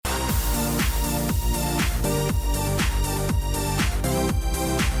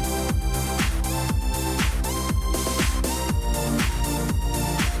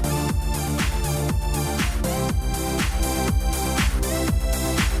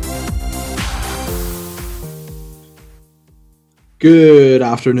Good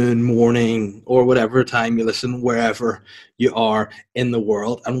afternoon, morning, or whatever time you listen, wherever you are in the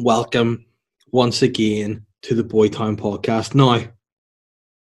world, and welcome once again to the Boytown podcast. Now,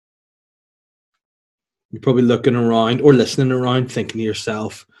 you're probably looking around or listening around thinking to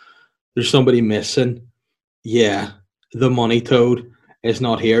yourself, there's somebody missing. Yeah, the money toad is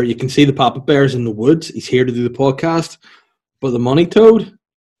not here. You can see the Papa Bear's in the woods. He's here to do the podcast, but the money toad,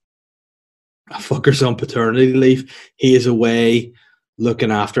 a fucker's on paternity leave. He is away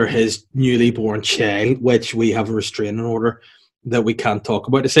looking after his newly born child, which we have a restraining order that we can't talk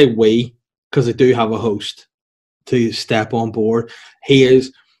about. I say we, because I do have a host to step on board. He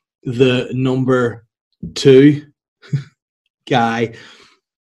is the number 2 guy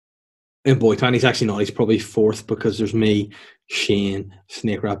in Boytown. He's actually not. He's probably 4th because there's me, Shane,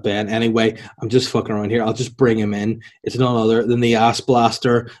 Snake Rat Ben. Anyway, I'm just fucking around here. I'll just bring him in. It's none other than the ass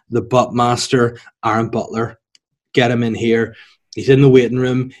blaster, the butt master, Aaron Butler. Get him in here. He's in the waiting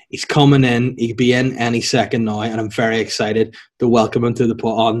room. He's coming in. He'll be in any second now, and I'm very excited to welcome him to the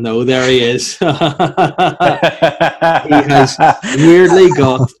pod. Oh, no, there he is. He has weirdly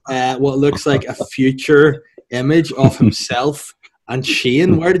got what looks like a future image of himself and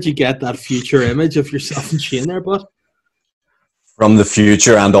Shane. Where did you get that future image of yourself and Shane there, bud? From the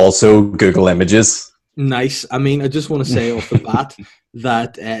future and also Google Images. Nice. I mean, I just want to say off the bat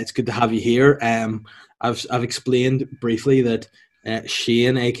that it's good to have you here. I've explained briefly that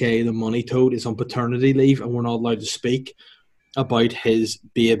Shane, aka the Money Toad, is on paternity leave, and we're not allowed to speak about his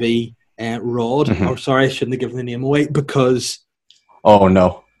baby Rod. Mm-hmm. Or sorry, I shouldn't have given the name away because. Oh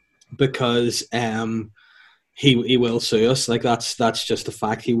no! Because he will sue us. Like that's just a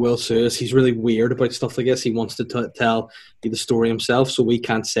fact. He will sue us. He's really weird about stuff like this. He wants to tell the story himself, so we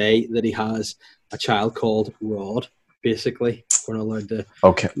can't say that he has a child called Rod. Basically, we're not allowed to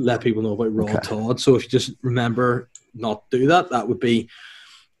let people know about Rod Todd. So if you just remember not do that, that would be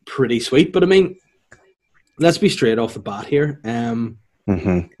pretty sweet. But I mean, let's be straight off the bat here.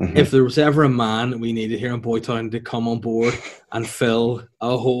 If there was ever a man we needed here in Boytown to come on board and fill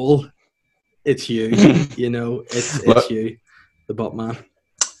a hole, it's you. You know, it's you, the butt man.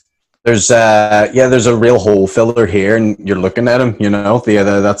 There's a real hole filler here, and you're looking at him. You know,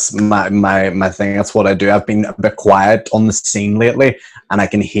 that's my thing. That's what I do. I've been a bit quiet on the scene lately, and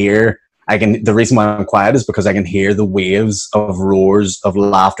the reason why I'm quiet is because I can hear the waves of roars of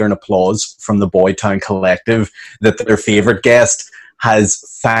laughter and applause from the Boytown collective that their favorite guest has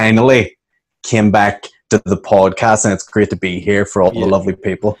finally came back to the podcast, and it's great to be here for all the lovely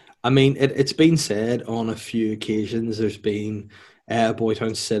people. I mean, it's been said on a few occasions. There's been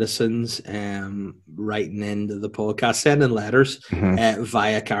Boytown citizens writing into the podcast, sending letters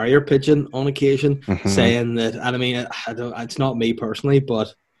via carrier pigeon on occasion, saying that, and I mean, it's not me personally,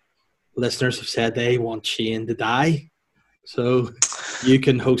 but listeners have said they want Shane to die. So you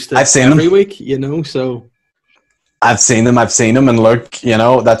can host it every week, you know, so... I've seen them, and look, you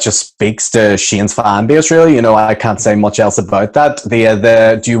know, that just speaks to Shane's fan base, really. You know, I can't say much else about that.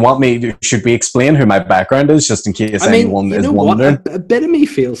 Do you want me, should we explain who my background is, just in case anyone is wondering? A bit of me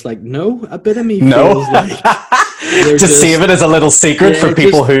feels like no. A bit of me feels like... just save it as a little secret for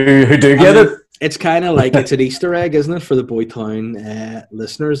people who do get it. It's kind of like it's an Easter egg, isn't it, for the Boytown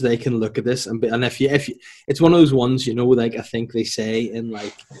listeners? They can look at this and if you, it's one of those ones, you know, like I think they say in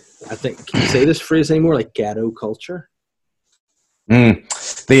can you say this phrase anymore? Like ghetto culture. You could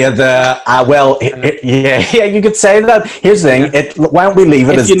say that. Here's the thing. Why don't we leave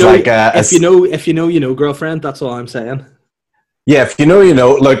it as if you know, girlfriend. That's all I'm saying. Yeah, if you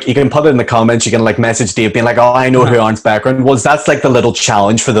know, look, you can put it in the comments. You can message Dave being like, oh, I know who Aaron's background was. That's like the little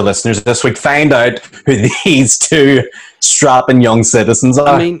challenge for the listeners this week. Find out who these two strapping young citizens are.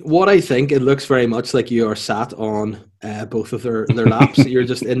 I mean, what I think, it looks very much like you are sat on both of their laps. You're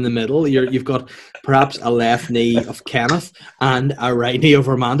just in the middle. You've got perhaps a left knee of Kenneth and a right knee of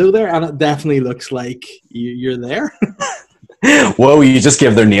Armando there. And it definitely looks like you're there. Whoa, you just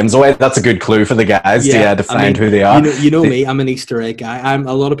give their names away. That's a good clue for the guys to find who they are. You know me, I'm an Easter egg guy. A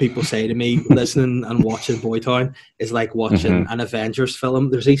lot of people say to me, listening and watching Boytown is like watching an Avengers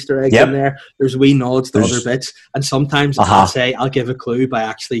film. There's Easter eggs in there. There's wee nods to other bits. And sometimes I'll give a clue by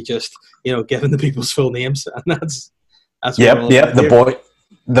actually just, giving the people's full names. And that's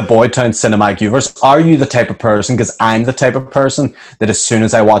the Boytown Cinematic Universe. Are you the type of person, because I'm the type of person that as soon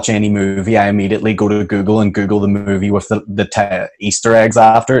as I watch any movie, I immediately go to Google and Google the movie with the Easter eggs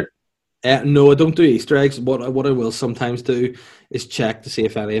after it? No, I don't do Easter eggs. What I will sometimes do is check to see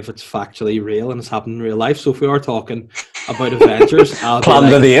if any of it's factually real and it's happened in real life. So if we are talking about Avengers, I'll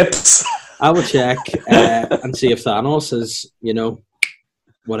Planet of the Apes. I will check and see if Thanos is,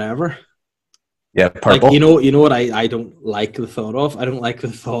 whatever. Yeah, Like purple. you know what I don't like the thought of. I don't like the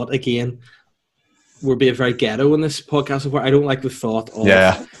thought again. We're being very ghetto in this podcast so far. I don't like the thought of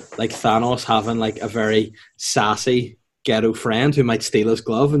Yeah. like Thanos having like a very sassy ghetto friend who might steal his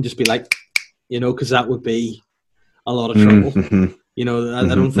glove and just be like, because that would be a lot of trouble. Mm-hmm. I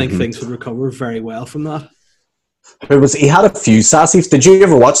don't think Mm-hmm. things would recover very well from that. He had a few sassies. Did you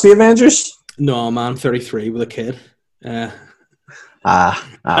ever watch the Avengers? No, man, 33 with a kid.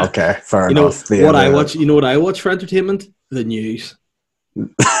 Okay, fair You know enough. what I watch? You know what I watch for entertainment? The news.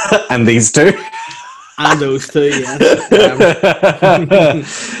 And these two. And those two, yes.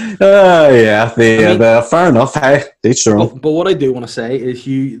 Fair enough. Hey, each their own. But what I do want to say is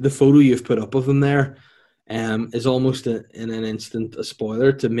the photo you've put up of them there is almost in an instant a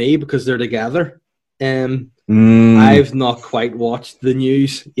spoiler to me because they're together. I've not quite watched the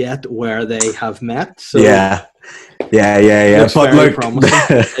news yet where they have met. So yeah. It looks But very look,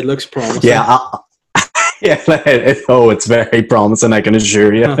 promising. It looks promising. yeah, it's very promising. I can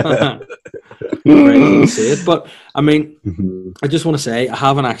assure you. Ready to see it. But I mean, Mhm. I just want to say I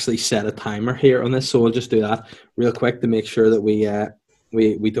haven't actually set a timer here on this, so I'll just do that real quick to make sure that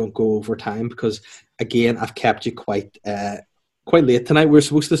we don't go over time because again I've kept you quite late tonight. We're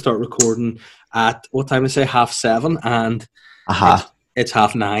supposed to start recording at what time? I say 7:30, and it's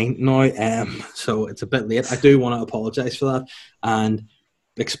 9:30 now. So it's a bit late. I do want to apologise for that and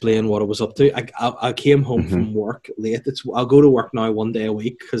explain what I was up to. I came home from work late. I'll go to work now one day a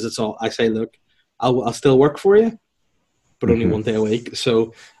week because it's all. I say, look, I'll still work for you, but only one day a week.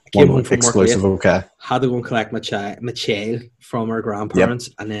 So I came home from work late. Okay. Had to go and collect my child from her grandparents,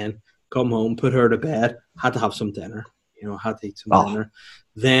 and then come home, put her to bed. Had to have some dinner. Had to eat some dinner.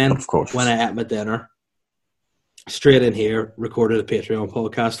 Then of course, when I ate my dinner, straight in here, recorded a Patreon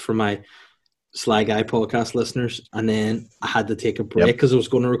podcast for my Sly Guy podcast listeners, and then I had to take a break because I was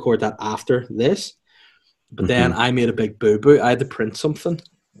going to record that after this. But then I made a big boo-boo. I had to print something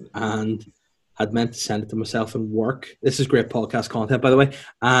and had meant to send it to myself and work. This is great podcast content, by the way.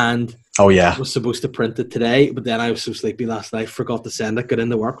 And I was supposed to print it today, but then I was so sleepy last night, forgot to send it, got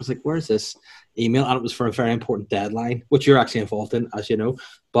into work, was like, where's this email? And it was for a very important deadline, which you're actually involved in, as you know.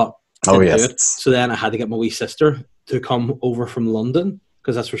 But do it. So then I had to get my wee sister to come over from London,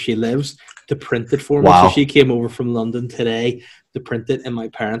 because that's where she lives, to print it for me. So she came over from London today to print it in my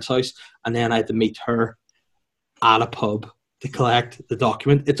parents' house. And then I had to meet her at a pub to collect the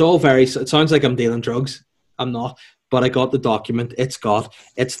document. It sounds like I'm dealing drugs. I'm not. But I got the document. It's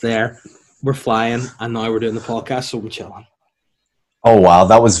there. We're flying. And now we're doing the podcast. So we're chilling. Oh, wow.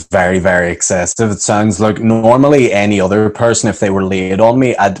 That was very, very excessive. It sounds like normally any other person, if they were late on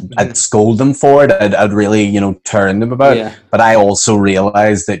me, I'd scold them for it. I'd really, turn them about it. But I also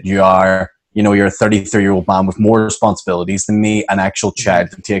realized that you're a 33-year-old man with more responsibilities than me, an actual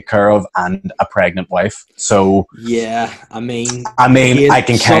child to take care of, and a pregnant wife. So yeah, I mean, I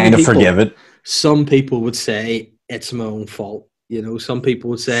can kind of forgive it. Some people would say it's my own fault. Some people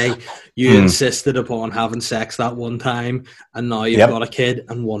would say you insisted upon having sex that one time, and now you've got a kid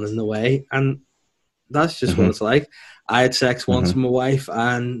and one in the way, and that's just what it's like. I had sex once with my wife,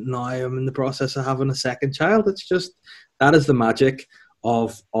 and now I'm in the process of having a second child. It's just that is the magic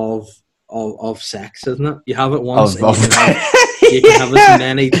of sex, isn't it? You have it once, and you can have as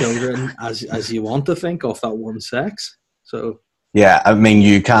many children as you want to think of that one sex. So yeah, I mean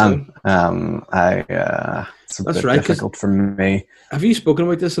you can. It's a bit difficult for me. Have you spoken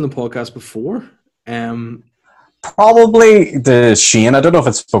about this in the podcast before? Probably the Shane. I don't know if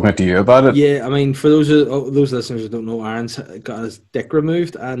I've spoken to you about it. Yeah, I mean, for those listeners who don't know, Aaron's got his dick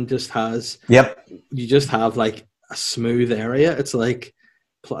removed and just has. Yep. You just have like a smooth area. It's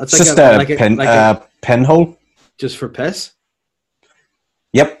just a pinhole. Just for piss.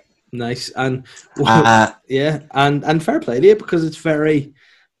 Yep. Nice and and fair play to you because it's very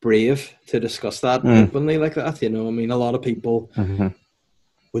brave to discuss that openly like that. I mean, a lot of people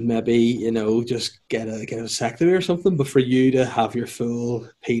would maybe just get a vasectomy or something, but for you to have your full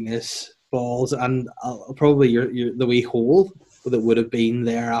penis, balls, and probably your the wee hole that would have been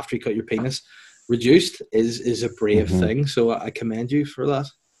there after you cut your penis reduced is a brave thing. So I commend you for that.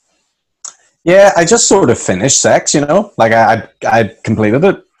 Yeah, I just sort of finished sex. Like I completed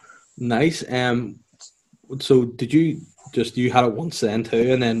it. Nice. So did you had it once then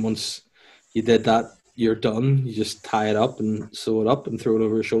too, and then once you did that, you're done? You just tie it up and sew it up and throw it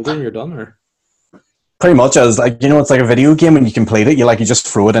over your shoulder and you're done? Or pretty much, as like, it's like a video game. When you complete it, you just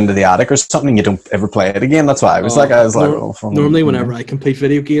throw it into the attic or something and you don't ever play it again. That's why I was normally whenever I complete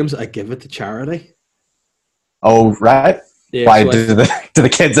video games, I give it to charity. Oh, right. Yeah, why do the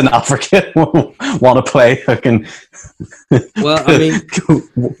kids in Africa want to play fucking well, I mean,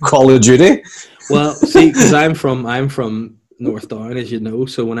 Call of Duty? Well, see, because I'm from North Down, as you know.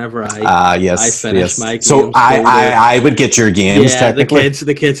 So whenever I finish my games, so I would get your games technically.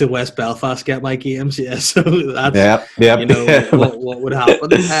 the kids in West Belfast get my games. Yeah, so that's Yep. you know what would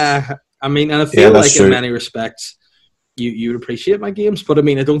happen. I mean, and I feel like in many respects, you'd appreciate my games, but I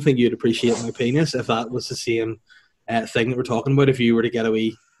mean, I don't think you'd appreciate my penis if that was the same thing that we're talking about. If you were to get a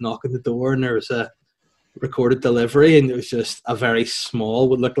wee knock at the door and there was a recorded delivery and it was just a very small,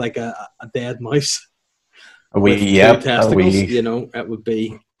 would look like a dead mouse. Testicles, you know, it would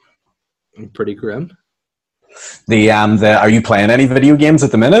be pretty grim. Are you playing any video games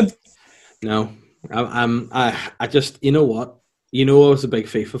at the minute? No, I just, you know what, I was a big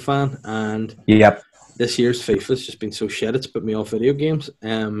FIFA fan, and this year's FIFA's just been so shit. It's put me off video games.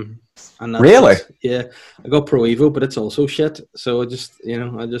 And that's really, I got Pro Evo, but it's also shit. So I'm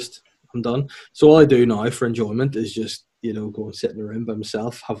done. So all I do now for enjoyment is just go and sit in the room by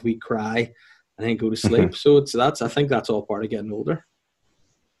myself, have a wee cry, and then go to sleep. So I think that's all part of getting older.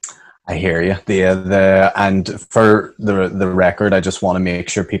 I hear you. And for the record, I just want to make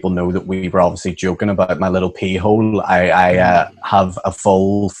sure people know that we were obviously joking about my little pee hole. I have a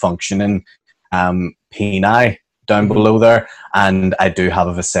full functioning peni down below there, and I do have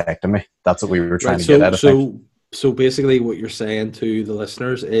a vasectomy. That's what we were trying to get at. So basically, what you're saying to the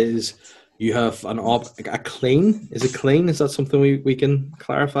listeners is you have a clean. Is it clean? Is that something we can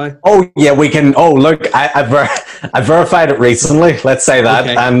clarify? Oh yeah, we can. Oh look, I verified it recently. Let's say that.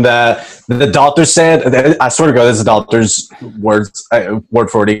 Okay. And the doctor said, I swear to God, this is the doctor's words. Word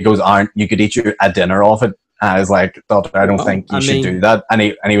for it. He goes, you could eat a dinner off it. And I was like, doctor, I don't think you should do that. And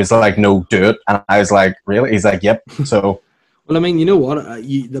he was like, no, do it. And I was like, really? He's like, yep. So. Well, I mean, you know what?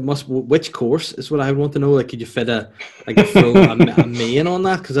 Which course is what I want to know. Like, could you fit a full a main on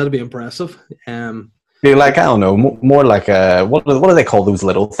that? Because that'd be impressive. Be like, I don't know, more like what do they call those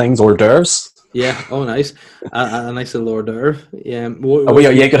little things? Hors d'oeuvres. Yeah. Oh, nice. A nice little hors d'oeuvre. Yeah.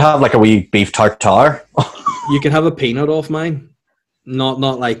 You could have like a wee beef tartare. You could have a peanut off mine. Not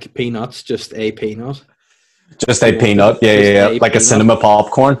like peanuts, just a peanut. Just a peanut. Yeah. Like peanut. A cinema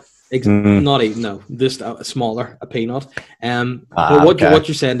popcorn. Not even, no, just a smaller, a peanut. But what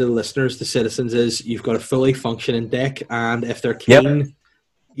you're saying to the listeners, the citizens, is you've got a fully functioning dick, and if they're keen,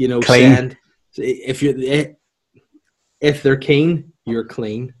 clean. If they're keen, you're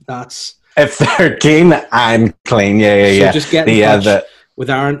clean. If they're keen, I'm clean. Yeah. So just get in touch with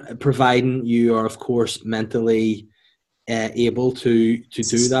Aaron, providing you are, of course, mentally able to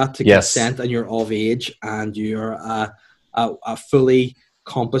do that, to consent, and you're of age, and you're a fully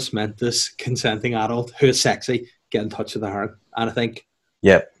compos mentis consenting adult who is sexy. Get in touch with Aaron, and I think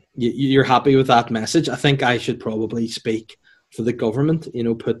you're happy with that message. I think I should probably speak for the government,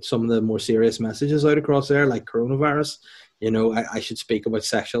 put some of the more serious messages out across there, like coronavirus. I should speak about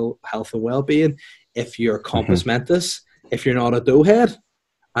sexual health and well-being. If you're compos mentis, if you're not a doughhead,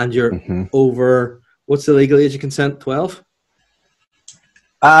 and you're over, what's the legal age of consent? 12?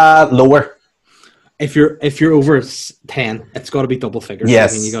 Lower. If you're over 10, it's got to be double figures.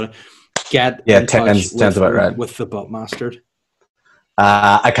 Yes. I mean, you got to get in touch with the butt mastered.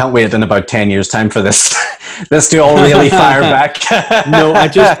 I can't wait in about 10 years' time for this to all really fire back. No,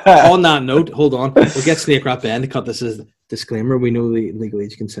 on that note, hold on. We'll get Snake Rat Ben to cut this as a disclaimer. We know the legal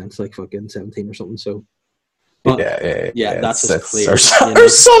age consent's like fucking 17 or something, so. But, that's clear. Or something.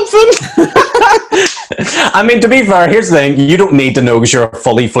 I mean, to be fair, here's the thing. You don't need to know because you're a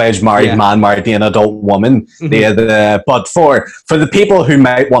fully fledged married man married to an adult woman. But for the people who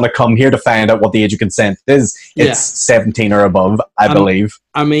might want to come here to find out what the age of consent is, it's 17 or above, I believe.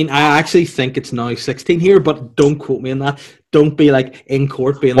 I mean, I actually think it's now 16 here, but don't quote me on that. Don't be like in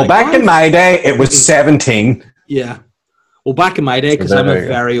court being back in my day, it was 17. Yeah. Well, back in my day, because I'm a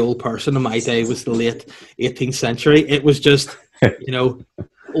very old person, and my day was the late 18th century, it was just,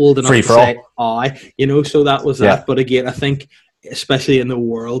 old enough to say so that was that. But again, I think, especially in the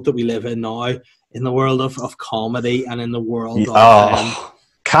world that we live in now, in the world of comedy and in the world of...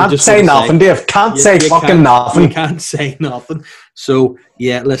 can't say nothing, Dave. Can't say fucking nothing. You can't say nothing. So,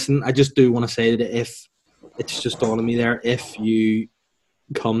 listen, I just do want to say that if, it's just dawned on me there, if you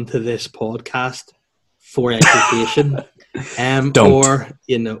come to this podcast for education... don't.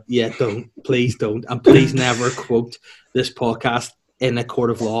 Please don't, and please never quote this podcast in a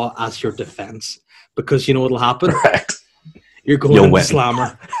court of law as your defense, because you know what'll happen. Correct. You're going into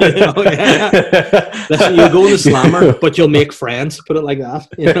Slammer. Listen, you'll go into Slammer, but you'll make friends. Put it like that.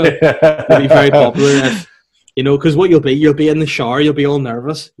 You'll be very popular. Because what you'll be in the shower, you'll be all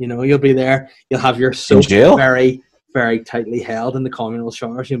nervous. You'll be there. You'll have your soap very, very tightly held in the communal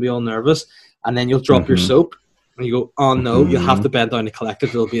showers. You'll be all nervous, and then you'll drop your soap. And you go, oh no, you'll have to bend down to collect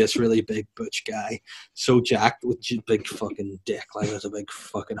it. There'll be this really big butch guy, so jacked with big fucking dick, like it's a big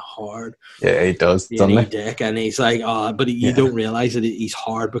fucking hard. Yeah, he does, doesn't he? Dick, and he's like, but you don't realize that he's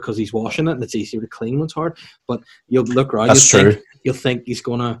hard because he's washing it, and it's easier to clean when it's hard. But you'll look around, you'll think he's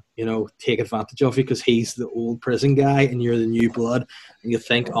gonna, take advantage of you because he's the old prison guy and you're the new blood, and you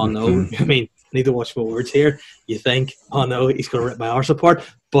think, oh no, I mean, I need to watch my words here. You think, oh no, he's gonna rip my arse apart,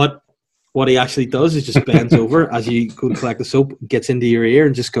 but what he actually does is just bends over as you go to collect the soap, gets into your ear,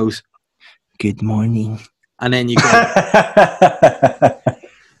 and just goes, "Good morning." And then you go,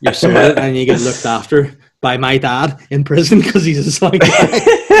 you're sorted, and you get looked after by my dad in prison because he's a sly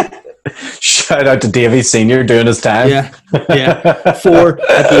guy. Shout out to Davey Senior doing his time. Yeah. For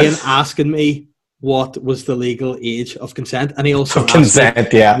again asking me what was the legal age of consent, and he also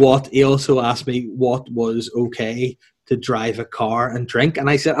asked me what was okay to drive a car and drink, and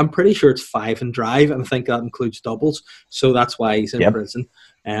I said I'm pretty sure it's 5 and drive, and I think that includes doubles, so that's why he's in prison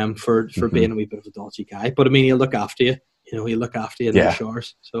for being a wee bit of a dodgy guy. But I mean, he'll look after you, he'll look after you in the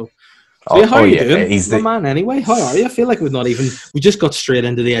showers. So how are you doing, my man? Anyway, how are you? I feel like we just got straight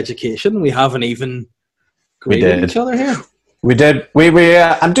into the education. We haven't even greeted each other here. We did.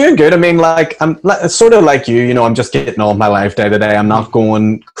 I'm doing good. I mean, like, I'm sort of like you. I'm just getting on with my life day to day. I'm not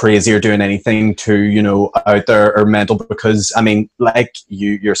going crazy or doing anything too, out there or mental. Because I mean, like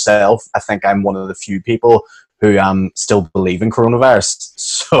you yourself, I think I'm one of the few people who still believe in coronavirus.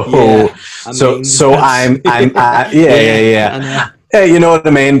 So I'm yeah. Hey, you know what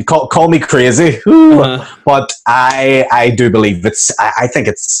I mean? Call me crazy, but I do believe I think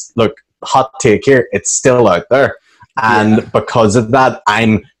it's, look, hot take here. It's still out there. And because of that,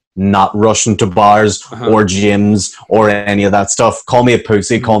 I'm not rushing to bars or gyms or any of that stuff. Call me a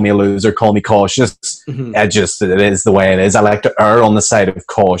pussy, call me a loser, call me cautious. It is the way it is. I like to err on the side of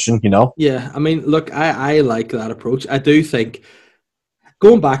caution, Yeah, I mean, look, I like that approach. I do think,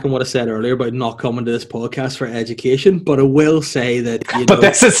 going back on what I said earlier about not coming to this podcast for education, but I will say that, but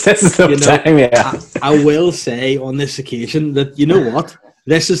this is the time, yeah. I will say on this occasion that, you know what?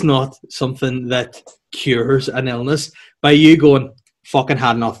 This is not something that cures an illness. By you going, fucking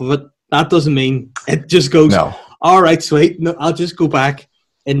had enough of it, that doesn't mean it just goes, all right, sweet, no, I'll just go back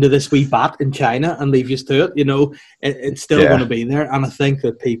into this wee bat in China and leave you to it. It's still going to be there. And I think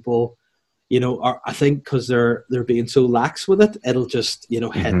that people, I think because they're being so lax with it, it'll just, hit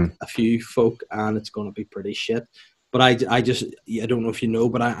a few folk and it's going to be pretty shit. But I don't know if you know,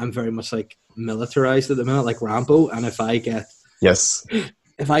 but I'm very much like militarized at the minute, like Rambo. And if I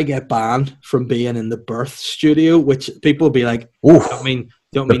get banned from being in the birth studio, which people will be like, don't mean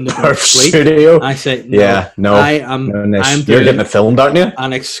the birth studio. I say, no, I'm you're getting it filmed, aren't you?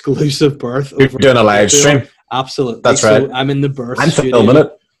 An exclusive birth. You're doing a live stream. Absolutely. That's right. So I'm in the birth I'm studio. Filming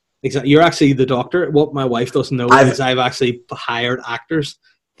it. Exactly. You're actually the doctor. What my wife doesn't know is I've actually hired actors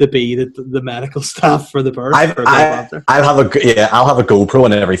to be the medical staff for the birth. I'll have a GoPro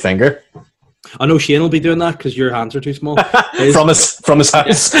in every finger. I know Shane will be doing that because your hands are too small. from his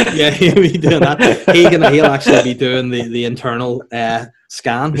house. Yeah, he'll be doing that. He'll actually be doing the internal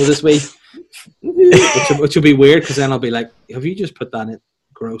scan with this week, which will be weird because then I'll be like, "Have you just put that in?"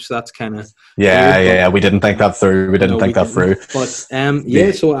 Gross. That's kind of yeah. We didn't think that through. But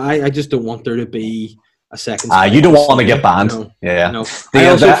so I just don't want there to be a second. You don't want to get banned. No, yeah. No. I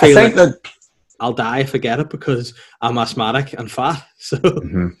also feel like that I'll die if I get it because I'm asthmatic and fat. So.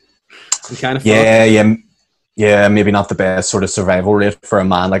 I'm kind of yeah, maybe not the best sort of survival rate for a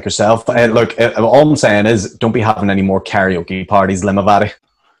man like yourself. Look, all I'm saying is don't be having any more karaoke parties, Limavady.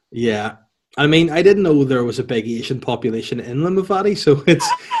 Yeah, I mean, I didn't know there was a big Asian population in Limavady, so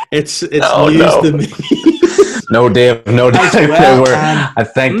it's news to me. No, Dave. No, Dave. I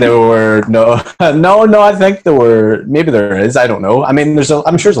think there were no. I think there were. Maybe there is. I don't know. I mean, I'm sure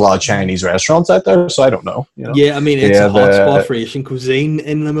there's a lot of Chinese restaurants out there, so I don't know. Yeah, I mean, it's a hotspot for Asian cuisine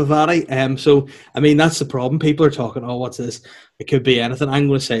in Limavady. So I mean, that's the problem. People are talking, "Oh, what's this?" It could be anything. I'm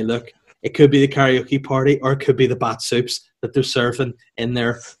going to say, look, it could be the karaoke party, or it could be the bat soups that they're serving in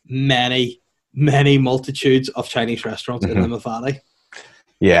their many multitudes of Chinese restaurants in Limavady.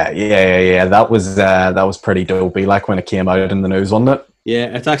 Yeah. That was pretty dopey. Like when it came out in the news, wasn't it?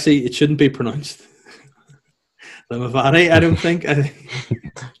 Yeah, it shouldn't be pronounced Limavady. I don't think.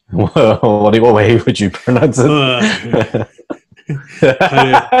 What way would you pronounce it? No.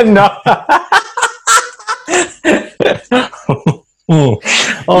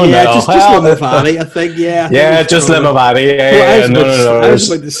 Just Limavady, I think. Yeah, just Limavady. I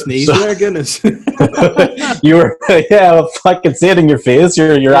was about to sneeze there, goodness. You were, I could see it in your face.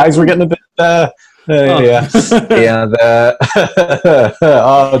 Your eyes were getting a bit Oh. Yeah, yeah.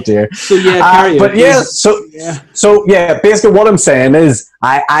 Oh dear. So yeah, But karaoke. yeah, Yeah. so yeah. Basically, what I'm saying is,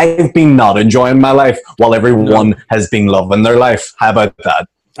 I've been not enjoying my life while everyone No. has been loving their life. How about that?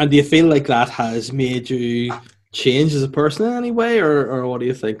 And do you feel like that has made you change as a person in any way, or what do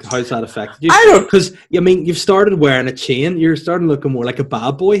you think? How's that affected you? I don't. Because I mean, you've started wearing a chain. You're starting looking more like a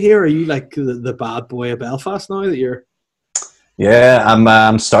bad boy here. Are you like the bad boy of Belfast now that you're? Yeah,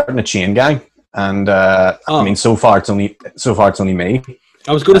 I'm starting a chain gang, and I mean, Oh, so far it's only me.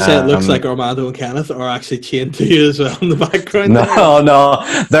 I was going to say it looks like Um, Armando and Kenneth are actually chained to you as well in the background no, there.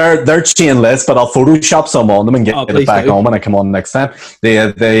 no, they're chainless, but I'll Photoshop some on them and Oh, get it please back do. on when I come on next time.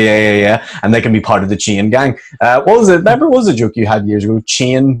 Yeah, and they can be part of the chain gang. What was it? Remember, what was a joke you had years ago?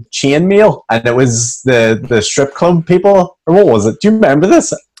 Chain meal, and it was the strip club people, or what was it? Do you remember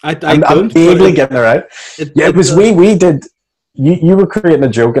this? I I'm don't, but vaguely getting it right. Yeah, it was we did. You were creating a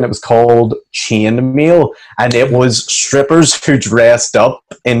joke and it was called Chain Meal, and it was strippers who dressed up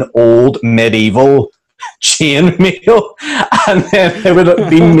in old medieval chain meal, and then it would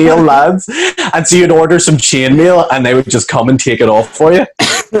be male lads, and so you'd order some chain meal and they would just come and take it off for you.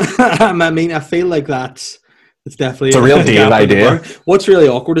 I mean, I feel like it's definitely It's a real a Dave gap in the idea. bar. What's really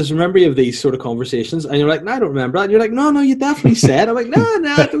awkward is remember you have these sort of conversations and you're like, no, I don't remember that. And you're like, no, you definitely said. I'm like, no,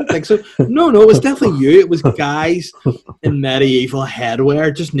 I don't think so. No, it was definitely you. It was guys in medieval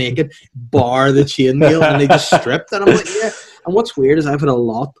headwear, just naked, bar the chainmail, and they just stripped. And I'm like, yeah. And what's weird is I've had a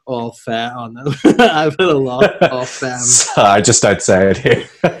lot of I've had a lot of Sorry, just outside here.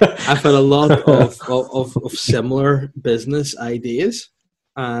 I've had a lot of similar business ideas.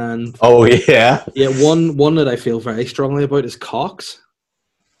 And Oh yeah, yeah, one that I feel very strongly about is Cox,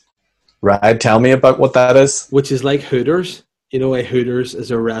 right. Tell me about what that is. which is like Hooters. You know, a Hooters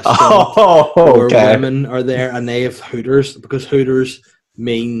is a restaurant Oh, where okay. women are there and they have Hooters because Hooters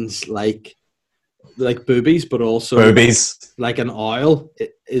means like boobies, but also Boobies. like an owl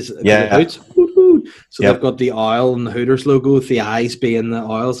is Yeah. hoots. Woo-hoo. So Yep. they've got the owl and the Hooters logo with the eyes being the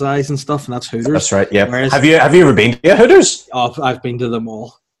owl's eyes and stuff, and that's Hooters. That's right. Yeah. Whereas Have you ever been to Hooters? I've been to them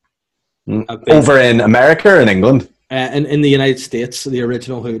all. I've been Over in America or in England? in the United States, the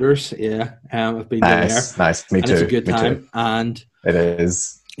original Hooters. Yeah, I've been to there. Nice. Me And too. it's a good Me time. too. And It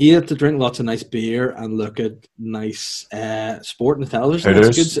is. you have to drink lots of nice beer and look at nice sport on the television.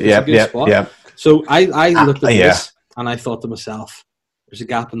 Hooters. It's a Yep. good Yep. spot. Yep. So I looked at Yeah. this and I thought to myself, there's a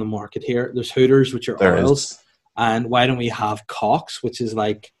gap in the market here. There's Hooters, which are There oils, is. and why don't we have Cox, which is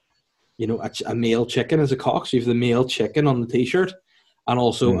like, you know, a male chicken as a cock. So you have the male chicken on the t-shirt, and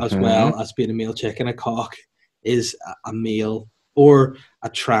also as well as being a male chicken, a cock is a male or a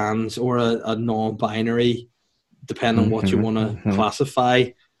trans or a non-binary, depending on what you want to classify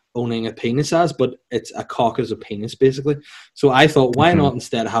owning a penis as, but it's a cock as a penis basically. So I thought, why not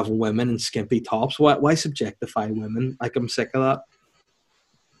instead have women in skimpy tops? Why subjectify women? Like, I'm sick of that.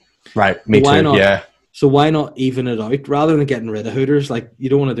 Right. Me Why too. not? Yeah. So why not even it out rather than getting rid of Hooters? Like, you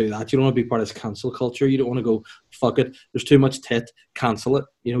don't want to do that. You don't want to be part of this cancel culture. You don't want to go, fuck it. There's too much tit. Cancel it.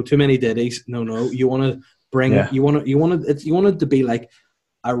 You know, too many ditties. No. You want to bring. Yeah. You want it to be like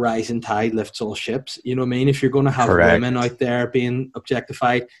a rising tide lifts all ships. You know what I mean? If you're going to have Correct. women out there being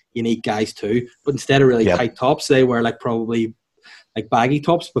objectified, you need guys too. But instead of really tight tops, they wear like probably like baggy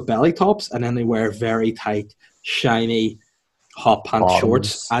tops, but belly tops, and then they wear very tight, shiny hot pant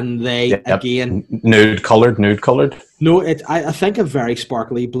shorts, and they again nude colored. no, I think a very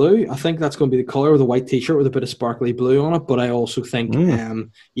sparkly blue. I think that's going to be the color with a white t-shirt with a bit of sparkly blue on it. But I also think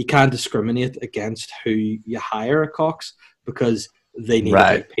you can't discriminate against who you hire at Cox because they need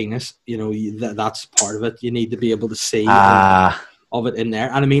a big penis. You know, that's part of it. You need to be able to see of it in there.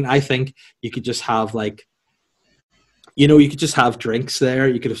 And I mean, I think you could just have like, you know, you could just have drinks there.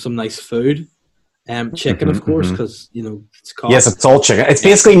 You could have some nice food. Chicken, of course, because you know it's Cox. Yes, it's all chicken. It's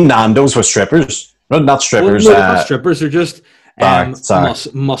basically Nando's with strippers. No, not strippers. Well, no, not strippers. They're just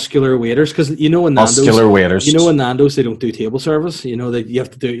muscular waiters. Because you know in Nando's, muscular waiters. You know in Nando's they don't do table service. You know that you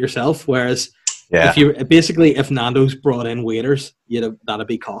have to do it yourself. Whereas if Nando's brought in waiters, that'd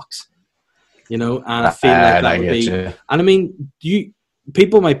be Cox. You know, and I feel like that would be. And I mean,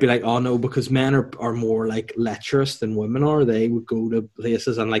 people might be like, oh no, because men are more like lecherous than women are. They would go to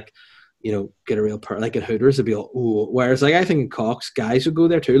places and like, you know, get a real like at Hooters, it'd be all, ooh. Whereas like I think in Cox, guys would go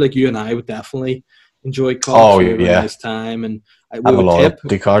there too. Like you and I would definitely enjoy Cox. Oh yeah, yeah, nice time, and we would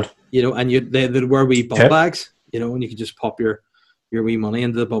tip card. You know, and they'd wear wee bum bags. You know, and you could just pop your wee money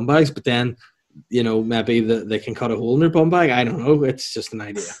into the bum bags. But then, you know, maybe they can cut a hole in their bum bag. I don't know. It's just an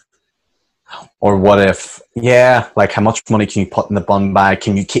idea. Or what if, like how much money can you put in the bum bag?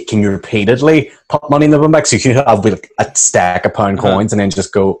 Can you repeatedly put money in the bum bag? So you can have like a stack of pound coins and then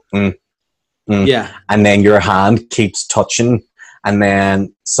just go. Yeah. and then your hand keeps touching, and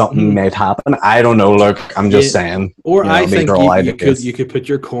then something might happen. I don't know. Look, I'm just saying. Or I these think are all you ideas. could put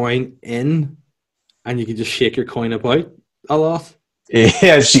your coin in, and you could just shake your coin about a lot.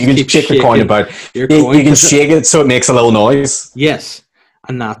 Yeah, you can Keep shake the coin shaking about. your You coin. can shake it so it makes a little noise. Yes,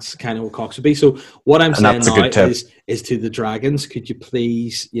 and that's kind of what Cox would be. So what I'm And saying that's a now good tip. is to the Dragons, could you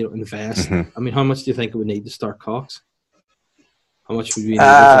please, invest? Mhm. I mean, how much do you think it would need to start Cox? How much would we need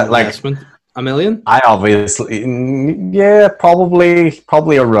as an Like investment? $1 million? I obviously, yeah,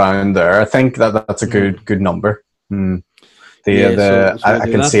 probably around there. I think that's a good number. Yeah, so we'll I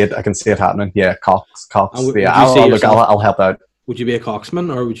do can that. see it. I can see it happening. Yeah, Cox. And would Yeah, you see look. yourself? I'll help out. Would you be a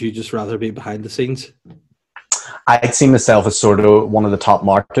Coxman, or would you just rather be behind the scenes? I'd see myself as sort of one of the top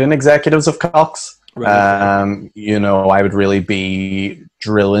marketing executives of Cox. Right. Okay. I would really be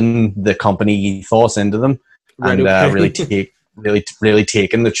drilling the company ethos into them, Right. and Okay. really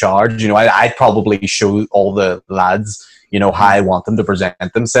taking the charge. I'd probably show all the lads, how I want them to present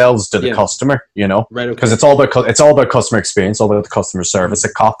themselves to the Yeah. customer. Right. Okay. Because it's all about customer experience, all about the customer service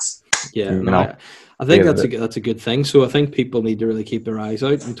at Cox. Yeah. You No, know? I think that's a good thing. So I think people need to really keep their eyes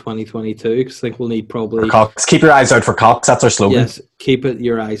out in 2022, because I think we'll need probably For Cox. Keep your eyes out for Cox. That's our slogan. yes, keep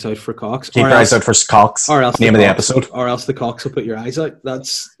your eyes out for Cox. Keep your eyes out for Cox. Or else Name of the episode. Or else the Cox will put your eyes out.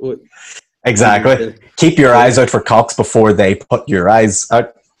 That's what Exactly. Keep your eyes out for Cox before they put your eyes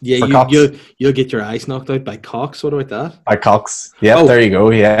out. Yeah, for Cox. you'll get your eyes knocked out by Cox. What about that? By Cox. Yeah, there you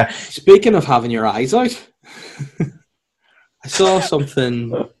go. Yeah. Speaking of having your eyes out, I saw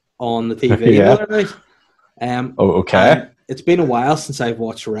something on the TV the other night. Okay. It's been a while since I've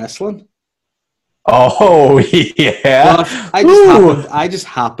watched wrestling. Oh yeah. But I just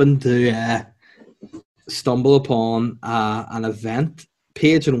happened to stumble upon an event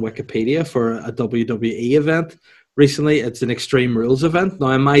page on Wikipedia for a WWE event recently. It's an Extreme Rules event.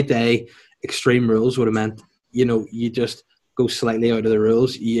 Now, in my day, Extreme Rules would have meant, you just go slightly out of the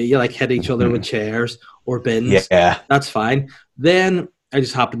rules. You like hit each other with chairs or bins. Yeah. That's fine. Then I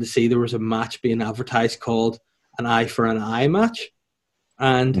just happened to see there was a match being advertised called an Eye for an Eye match.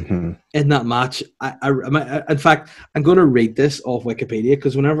 And in that match, in fact, I'm going to read this off Wikipedia,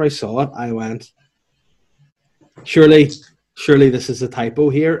 because whenever I saw it, I went, surely this is a typo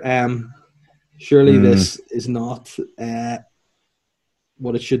here. Surely this is not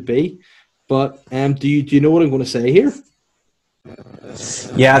what it should be. But do you know what I'm going to say here?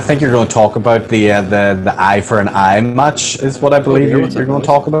 Yeah, I think you're going to talk about the Eye for an Eye match, is what I believe you're going to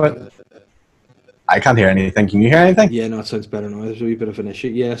talk about. I can't hear anything. Can you hear anything? Yeah, no, it sounds better now. There's a wee bit of an issue.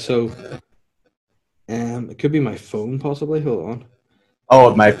 Yeah, so it could be my phone, possibly. Hold on. Oh,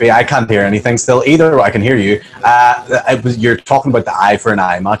 it might be. I can't hear anything still. Either I can hear you. You're talking about the Eye for an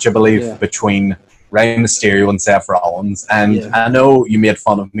Eye match, I believe, between Rey Mysterio and Seth Rollins. And I know you made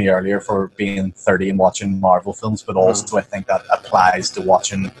fun of me earlier for being 30 and watching Marvel films, but also I think that applies to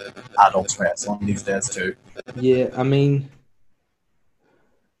watching adults wrestling these days too. Yeah, I mean,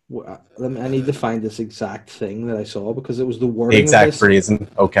 I need to find this exact thing that I saw, because it was the wording. The exact phrasing.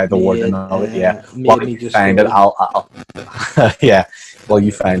 Okay, the wording of it. Yeah. While you find it, I'll yeah. While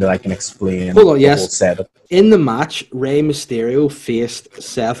you find it, I can explain. Hold on. Yes. Setup. In the match, Rey Mysterio faced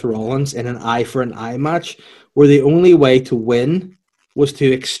Seth Rollins in an eye for an eye match, where the only way to win was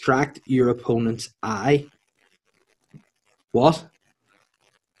to extract your opponent's eye. What?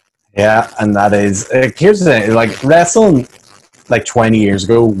 Yeah, and that is here's the thing. Like, wrestling, like 20 years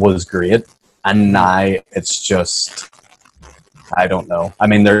ago, was great, and now it's just, I don't know. I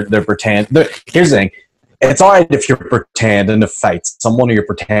mean, they're pretending. Here's the thing. It's alright if you're pretending to fight someone, or you're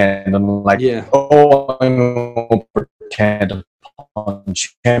pretending like, oh, I'm going to pretend to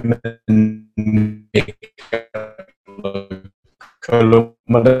punch him and make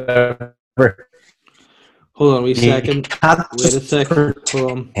whatever. Hold on a second. Wait a second.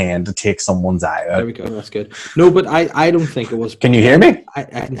 Pretend to take someone's eye out. There we go. That's good. No, but I don't think it was. Can you hear me? I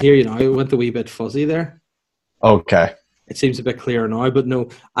can hear you now. It went a wee bit fuzzy there. Okay. It seems a bit clearer now, but no,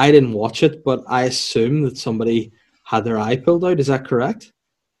 I didn't watch it, but I assume that somebody had their eye pulled out. Is that correct?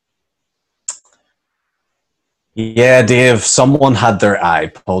 Yeah, Dave, someone had their eye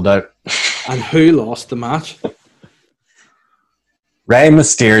pulled out. And who lost the match? Rey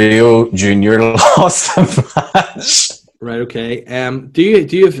Mysterio Jr. lost the match. Right, okay. Have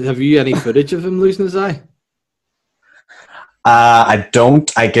you any footage of him losing his eye? I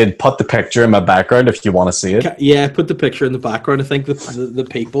don't. I could put the picture in my background if you want to see it. Yeah, put the picture in the background. I think the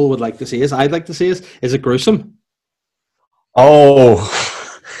people would like to see us. I'd like to see us. Is it gruesome? Oh,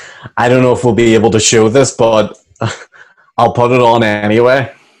 I don't know if we'll be able to show this, but I'll put it on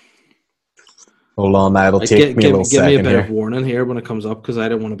anyway. Hold on, it'll take me a little second. Give me a bit here. of warning here when it comes up, because I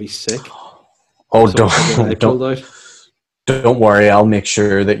don't want to be sick. Oh, Someone said that I pulled out. don't worry. I'll make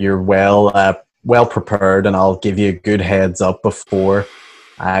sure that you're well prepared, and I'll give you a good heads up before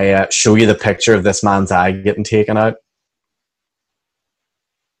I show you the picture of this man's eye getting taken out.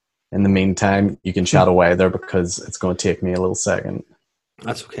 In the meantime, you can chat away there because it's going to take me a little second.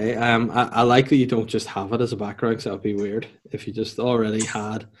 That's okay. I like that you don't just have it as a background, because that would be weird if you just already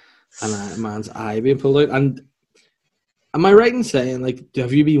had a man's eye being pulled out. And am I right in saying, like,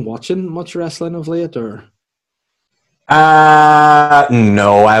 have you been watching much wrestling of late, or?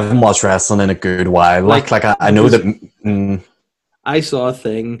 No, I haven't watched wrestling in a good while. I know that. I saw a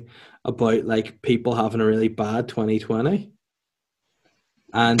thing about like people having a really bad 2020.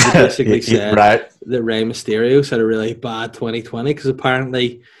 And they basically said right. that Rey Mysterio had a really bad 2020 because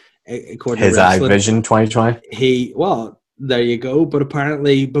apparently, according his to wrestling, eye vision 2020. There you go. But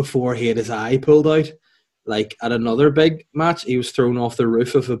apparently, before he had his eye pulled out, like at another big match, he was thrown off the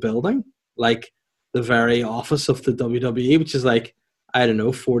roof of a building, like the very office of the WWE, which is like, I don't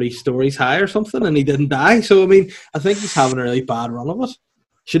know, 40 stories high or something, and he didn't die. So I mean, I think he's having a really bad run of it.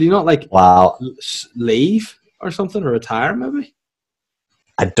 Should he not leave or something, or retire maybe?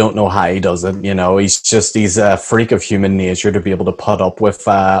 I don't know how he does it. You know, he's a freak of human nature to be able to put up with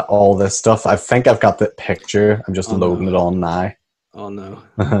all this stuff. I think I've got the picture. I'm just loading it on now. Oh no.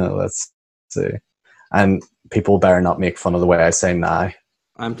 Let's see. And people better not make fun of the way I say now.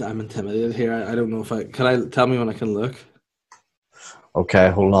 I'm intimidated here. I don't know if tell me when I can look.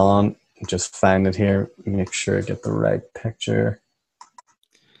 Okay, hold on. Just find it here. Make sure I get the right picture.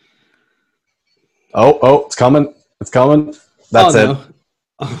 Oh, it's coming. It's coming. That's it. No.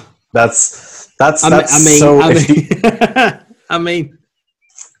 That's I'm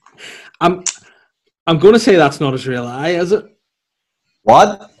going to say that's not his real eye, is it?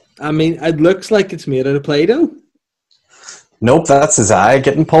 What? I mean, it looks like it's made out of Play-Doh. Nope, that's his eye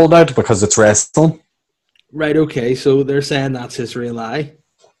getting pulled out because it's wrestling. Right, okay, so they're saying that's his real eye.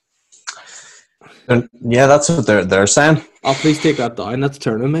 Yeah, that's what they're saying. Oh, please take that down. That's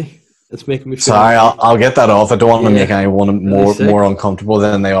turning me. It's making me feel... Sorry, I'll get that off. I don't want to make anyone more uncomfortable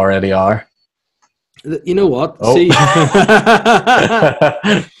than they already are. You know what? Oh. See,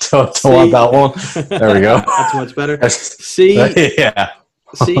 don't want that one. There we go. That's much better. See, yeah.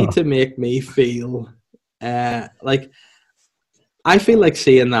 See, to make me feel like, I feel like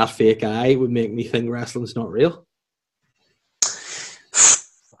seeing that fake eye would make me think wrestling's not real.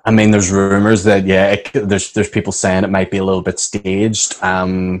 I mean, there's rumors that there's people saying it might be a little bit staged.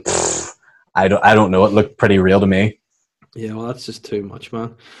 I don't know. It looked pretty real to me. Yeah, well, that's just too much,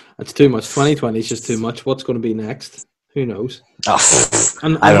 man. That's too much. 2020 is just too much. What's going to be next? Who knows?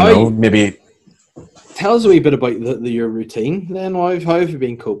 And I don't know. Maybe tell us a wee bit about your routine. Then, how have you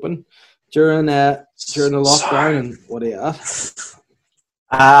been coping during the lockdown, and what are you at?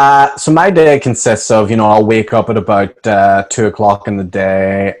 So my day consists of, I'll wake up at about 2:00 in the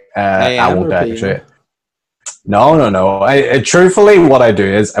day. I won't actually. No. Truthfully, what I do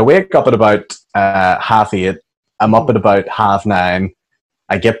is I wake up at about 8:30. I'm up at about 9:30.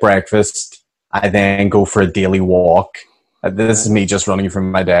 I get breakfast. I then go for a daily walk. This is me just running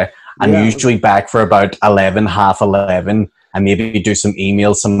from my day. I'm usually back for about 11, 11:30. I maybe do some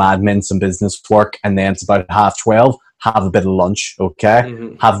emails, some admin, some business work, and then it's about 12:30. Have a bit of lunch, okay?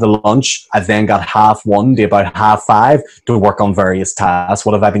 Mm-hmm. Have the lunch. I then got 1:30 to about 5:30 to work on various tasks.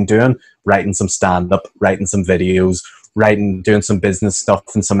 What have I been doing? Writing some stand-up, writing some videos, doing some business stuff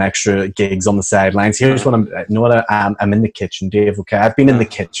and some extra gigs on the sidelines. Here's what I'm in the kitchen, Dave, okay? I've been in the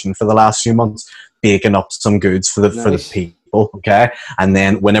kitchen for the last few months, baking up some goods for the people, okay? And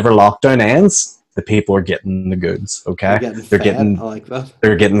then whenever lockdown ends, the people are getting the goods, okay? They're getting I like that.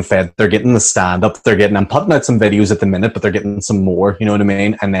 They're getting fed. They're getting the stand-up. I'm putting out some videos at the minute, but they're getting some more, you know what I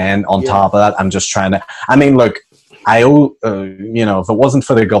mean? And then on top of that, I'm just trying to... I mean, look, I owe... if it wasn't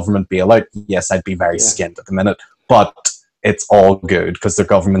for the government bailout, yes, I'd be very skint at the minute. But it's all good because the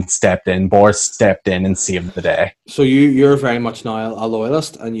government stepped in. Boris stepped in and saved the day. So you're very much now a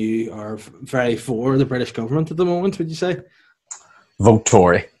loyalist, and you are very for the British government at the moment, would you say? Vote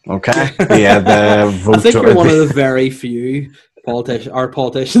Tory, okay? Yeah, the vote I think you're one of the very few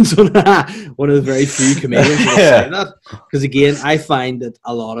politicians, one of the very few comedians who say that. Because again, I find that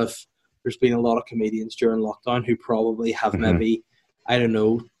there's been a lot of comedians during lockdown who probably have maybe, I don't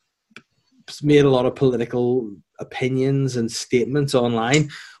know, made a lot of political opinions and statements online.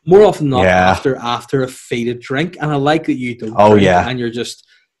 More often than not, after a faded drink. And I like that you don't drink, and you just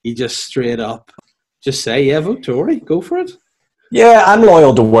straight up just say, vote Tory, go for it. Yeah, I'm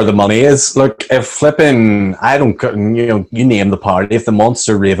loyal to where the money is. Look, if flipping, I don't, you name the party. If the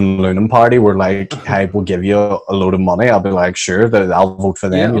Monster Raven Lunan party were like, hey, we'll give you a load of money, I'll be like, sure, I'll vote for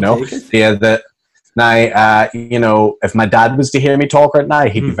them, Now, if my dad was to hear me talk right now,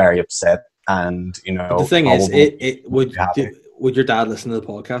 he'd be very upset. And, But the thing is, would your dad listen to the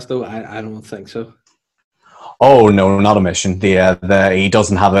podcast, though? I don't think so. Oh, no, not a mission. He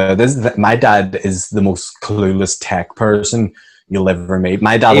doesn't have my dad is the most clueless tech person you'll ever meet.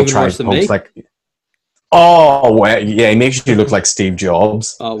 My dad will try to post like, oh, well, yeah, he makes you look like Steve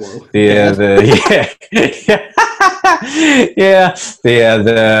Jobs. Oh, whoa.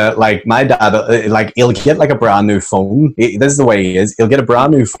 Like my dad, like he'll get like a brand new phone. This is the way he is. He'll get a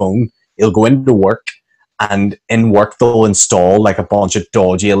brand new phone. He'll go into work, and in work they'll install like a bunch of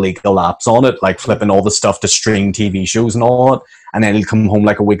dodgy illegal apps on it, like flipping all the stuff to stream TV shows and all that. And then he'll come home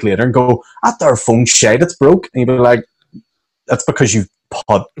like a week later and go, "At our phone shite, it's broke." And he'll be like, "That's because you've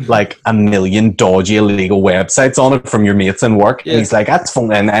put like a million dodgy illegal websites on it from your mates in work." Yeah. And he's like, "That's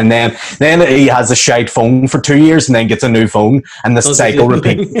fun." And then he has a shite phone for 2 years and then gets a new phone, and the cycle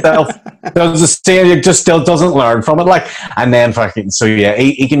repeats itself. Does the same, just still doesn't learn from it. Like, and then fucking, so yeah,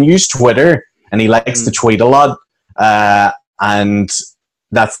 he can use Twitter and he likes to tweet a lot. And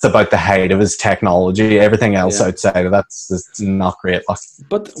that's about the height of his technology. Everything else outside of that's not great.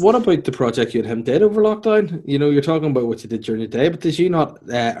 But what about the project you and him did over lockdown? You know, you're talking about what you did during the day, but did you not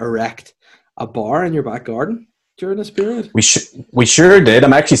erect a bar in your back garden during this period? We sure did.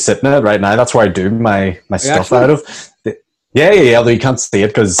 I'm actually sitting in it right now. That's where I do my stuff out of. Yeah. Although you can't see it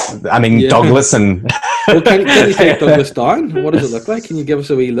because Douglas and. Well, can you take Douglas down? What does it look like? Can you give us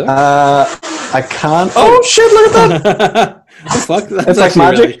a wee look? I can't. Oh shit! Look at that. Oh, fuck, that's like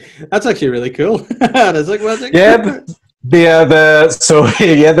magic. That's actually really cool. That's like magic. Yeah,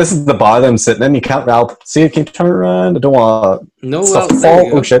 this is the bar that I'm sitting in. You can't see it. Can you turn it around? I don't want stuff to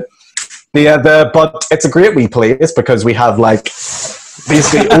fall. Oh shit. But it's a great wee place because we have like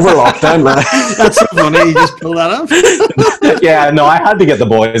basically over lockdown. That's so funny. You just pull that up. Yeah, no, I had to get the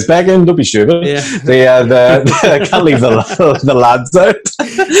boys back in. Don't be stupid. Yeah. I can't leave the lads out.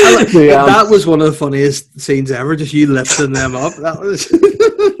 That was one of the funniest scenes ever. Just you lifting them up. That was.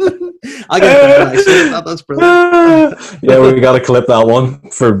 I get that's brilliant. Yeah, we got to clip that one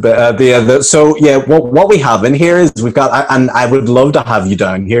for So yeah, what we have in here is we've got, and I would love to have you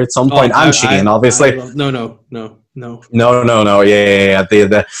down here at some point. I'm Shane, obviously. No. Yeah.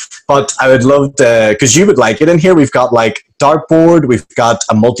 But I would love to, because you would like it in here. We've got like dartboard. We've got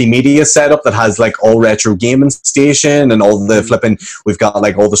a multimedia setup that has like all retro gaming station and all the flipping. We've got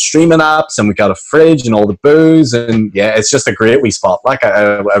like all the streaming apps, and we've got a fridge and all the booze, and yeah, it's just a great wee spot. Like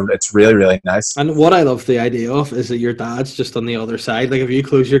it's really, really nice. And what I love the idea of is that your dad's just on the other side. Like if you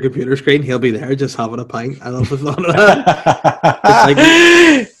close your computer screen, he'll be there just having a pint. I love the fun of that.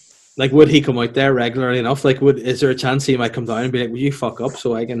 Like, would he come out there regularly enough? Like, is there a chance he might come down and be like, "Will you fuck up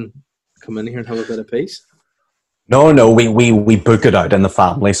so I can come in here and have a bit of peace"? No, we book it out in the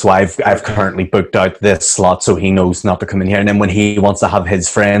family. So I've currently booked out this slot so he knows not to come in here. And then when he wants to have his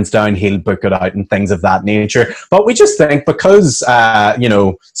friends down, he'll book it out and things of that nature. But we just think because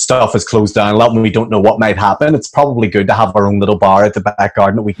stuff is closed down a lot and we don't know what might happen, it's probably good to have our own little bar at the back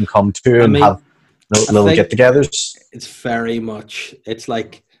garden that we can come to and have little get-togethers. It's very much. It's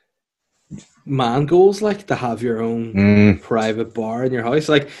like. Man goals, like to have your own private bar in your house,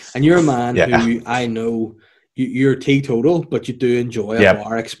 like, and you're a man who I know you're teetotal, but you do enjoy a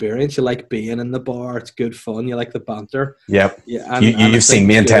bar experience. You like being in the bar; it's good fun. You like the banter. Yep. Yeah, you've seen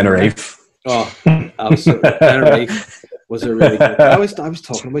me in Tenerife. Oh, absolutely. Tenerife was a really good. I was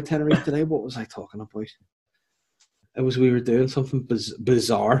talking about Tenerife today. What was I talking about? It was we were doing something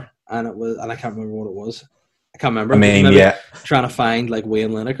bizarre, and I can't remember what it was. I can't remember. Trying to find like Wayne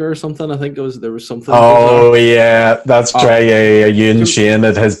Lineker or something. I think there was something. Oh yeah, that's right. Yeah. You and Shane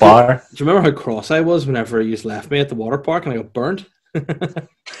at his bar. Do you remember how cross I was whenever you just left me at the water park and I got burnt? In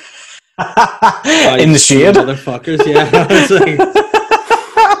the shade, motherfuckers. Yeah.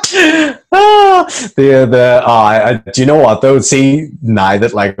 Do you know what though? See, now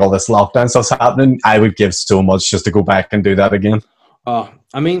that like all this lockdown stuff's happening, I would give so much just to go back and do that again. Oh,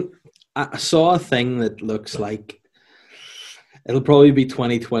 I mean. I saw a thing that looks like it'll probably be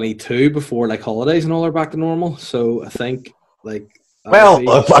 2022 before like holidays and all are back to normal. So I think like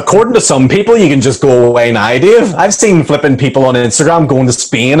according to some people, you can just go away now, Dave. I've seen flipping people on Instagram going to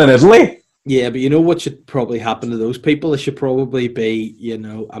Spain and Italy. Yeah, but you know what should probably happen to those people? It should probably be,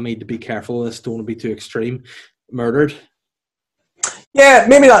 I mean, to be careful of this, don't want to be too extreme, murdered. Yeah,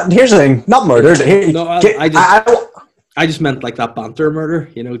 maybe not. Here's the thing, not murdered. I just meant like that banter murder,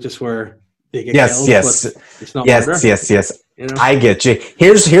 just where they get Yes, killed, yes, but it's not murder. yes. You know? I get you.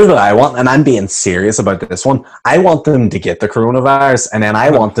 Here's what I want, and I'm being serious about this one. I want them to get the coronavirus, and then I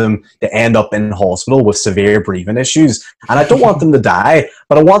want them to end up in hospital with severe breathing issues. And I don't want them to die,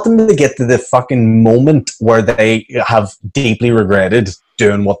 but I want them to get to the fucking moment where they have deeply regretted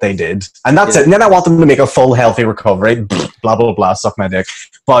doing what they did. And that's it. And then I want them to make a full, healthy recovery. Blah, blah, blah, suck my dick.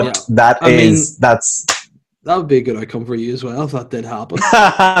 But that's... That would be a good outcome for you as well if that did happen.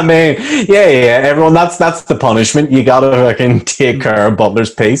 I mean, yeah. Everyone, that's the punishment. You gotta fucking take care of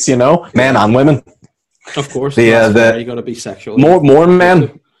Butler's peace, you know, men and women. Of course, you gotta be sexual. More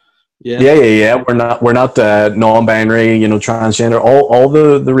men. Yeah. We're not non-binary, you know, transgender, all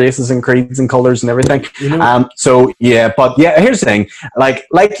the races and creeds and colors and everything. You know, but here's the thing.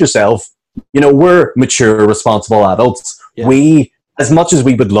 Like yourself, you know, we're mature, responsible adults. Yeah. We, as much as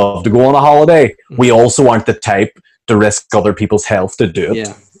we would love to go on a holiday, we also aren't the type to risk other people's health to do it.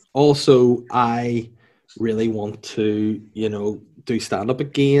 Yeah. Also, I really want to, you know, do stand-up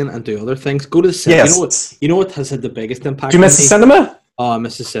again and do other things. Go to the cinema. Yes. You know what has had the biggest impact? Do you miss the cinema? Oh, I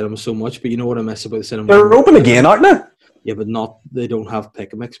miss the cinema so much, but you know what I miss about the cinema? They're open again, aren't they? Yeah, but they don't have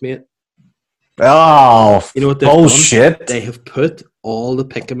Pick a Mix, mate. Oh, you know what they've bullshit. done? They have put all the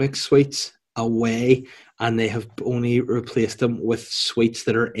Pick a Mix suites away, and they have only replaced them with sweets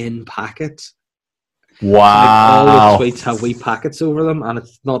that are in packets. Wow. Like all the sweets have wee packets over them, and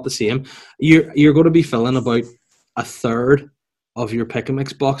it's not the same. You're going to be filling about a third of your Pick a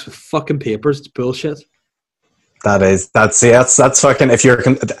Mix box with fucking papers. It's bullshit. That's fucking,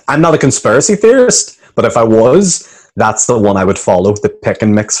 I'm not a conspiracy theorist, but if I was, that's the one I would follow, the Pick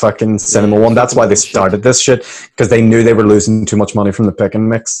and Mix fucking cinema one. That's why they started this shit, because they knew they were losing too much money from the Pick and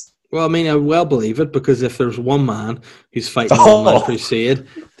Mix. Well, I mean, I well believe it, because if there's one man who's fighting a one-man crusade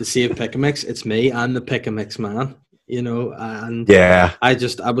to save Pick a Mix, it's me. I'm the Pick a Mix man, you know. And yeah, I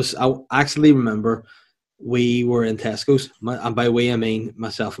actually remember we were in Tesco's, and by we I mean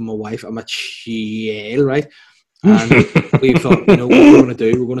myself and my wife. I'm a chill, right? And we thought, you know, what we're going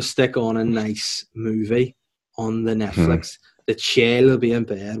to do? We're going to stick on a nice movie on the Netflix. The chill will be in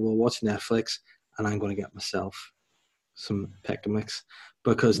bed. We'll watch Netflix, and I'm going to get myself some Pick a Mix,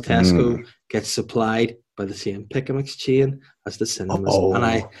 because Tesco gets supplied by the same Pick a Mix chain as the cinemas. And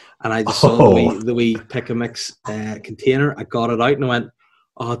I just saw the wee Pick a Mix container. I got it out and I went,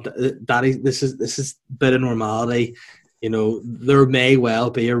 "Oh, Daddy, this is a bit of normality. You know, there may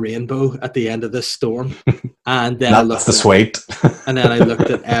well be a rainbow at the end of this storm." And then I looked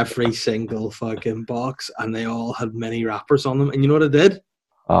at every single fucking box, and they all had mini wrappers on them. And you know what I did?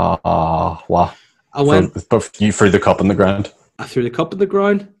 Wow! I went. You threw the cup on the ground. I threw the cup on the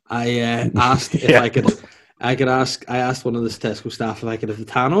ground. I asked if I could. I asked one of the Tesco staff if I could have the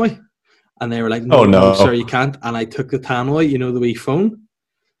tannoy, and they were like, "No, sir, you can't." And I took the tannoy, you know, the wee phone.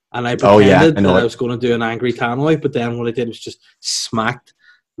 And I pretended that I was going to do an angry tannoy, but then what I did was just smacked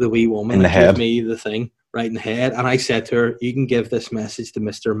the wee woman in the head. Gave me the thing right in the head. And I said to her, "You can give this message to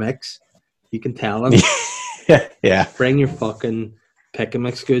Mr. Mix. You can tell him, bring your fucking Pick a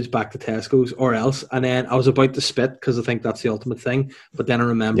Mix goods back to Tesco's or else." And then I was about to spit, because I think that's the ultimate thing. But then I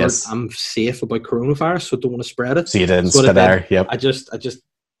remembered I'm safe about coronavirus, so I don't want to spread it. So you didn't spit there. Yep. I just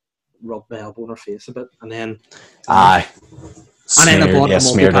rubbed my elbow in her face a bit, and then and then I bought a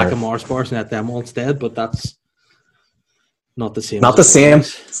multi-pack of Mars bars and got them all instead, but that's not the same. Not the same.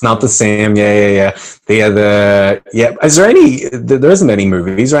 It's not the same. Yeah. Is there any? There isn't any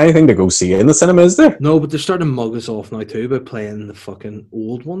movies or anything to go see in the cinema, is there? No, but they're starting to mug us off now too by playing the fucking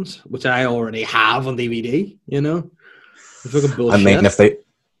old ones, which I already have on DVD. You know, it's fucking bullshit. I mean,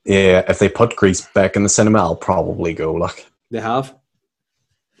 if they put Grease back in the cinema, I'll probably go. Like they have.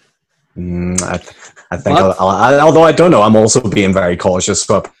 I think, although I don't know, I'm also being very cautious,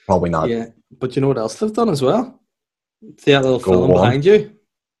 so probably not. Yeah, but you know what else they've done as well? See that little film behind you?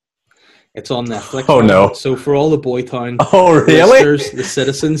 It's on Netflix. Oh, no. So for all the Boytown listeners, the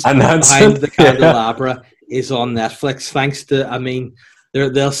citizens behind the candelabra is on Netflix. Thanks to, I mean,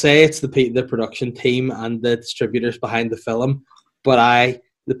 they'll say it's the production team and the distributors behind the film, but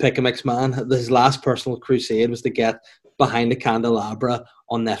the Pick a Mix man, his last personal crusade was to get Behind the Candelabra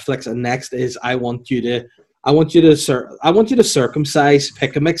on Netflix. And next is I want you to circumcise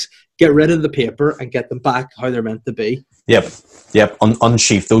Pick a Mix, get rid of the paper and get them back how they're meant to be. Yep.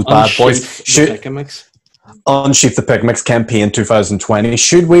 Unsheath those bad boys. Pick a Mix. Unsheath the Pick Mix campaign 2020.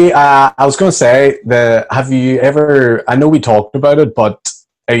 Should we? I was going to say have you ever? I know we talked about it, but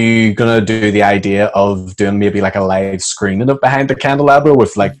are you gonna do the idea of doing maybe like a live screening of Behind the Candelabra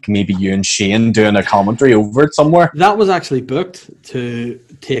with like maybe you and Shane doing a commentary over it somewhere? That was actually booked to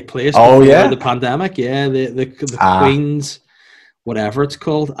take place before the pandemic. Yeah, the Queen's whatever it's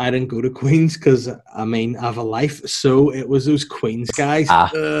called. I didn't go to Queen's because I mean I have a life, so it was those Queen's guys,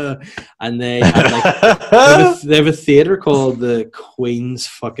 and they had like they have a theater called the Queen's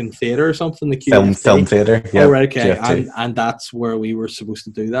fucking Theater or something. The film theater. Yeah. Oh, right, okay, and that's where we were supposed to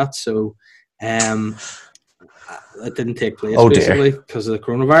do that. So, it didn't take place basically because of the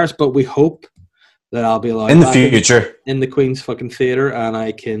coronavirus. But we hope that I'll be allowed in the future in the Queen's fucking Theater, and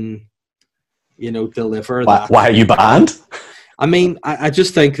I can, deliver that. Why are you banned? I mean, I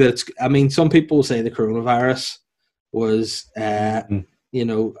just think that some people say the coronavirus was,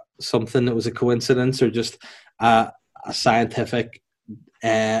 something that was a coincidence or just a scientific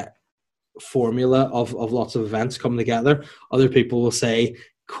formula of lots of events coming together. Other people will say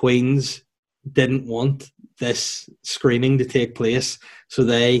Queen's didn't want this screening to take place, so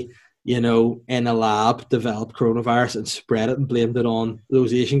they, in a lab developed coronavirus and spread it and blamed it on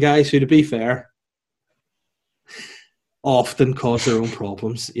those Asian guys who, to be fair, often cause their own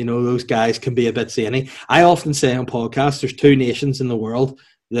problems. Those guys can be a bit zany. I often say on podcasts, there's two nations in the world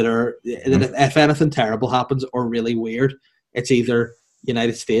that if anything terrible happens or really weird, it's either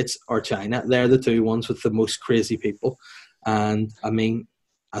United States or China. They're the two ones with the most crazy people. And I mean,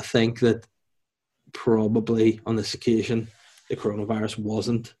 I think that probably on this occasion, the coronavirus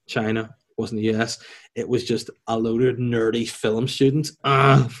wasn't China, wasn't the US. It was just a load of nerdy film students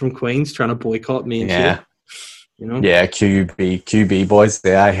from Queen's trying to boycott me and shit. Yeah, QB boys.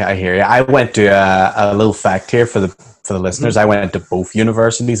 Yeah, I hear you. I went to a little fact here for the listeners. I went to both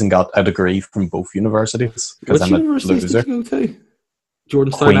universities and got a degree from both universities because I'm a loser. Did you go to?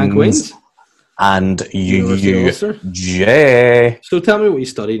 Jordanstown and Queen's? And UJ. So tell me what you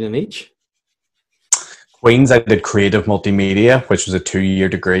studied in each. Queen's, I did creative multimedia, which was a 2-year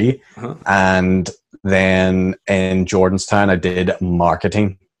degree. And then in Jordanstown, I did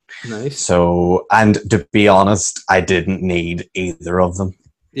marketing. Nice. So, and to be honest, I didn't need either of them.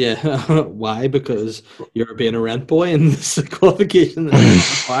 Yeah. Why? Because you're being a rent boy and this qualification that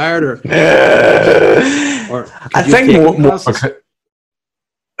is required, or I think more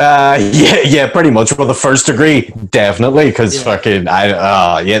yeah, pretty much. Well, the first degree, definitely, because fucking,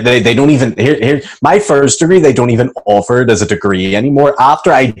 they don't even, here, my first degree, they don't even offer it as a degree anymore.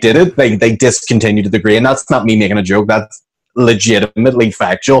 After I did it, they discontinued the degree, and that's not me making a joke, that's legitimately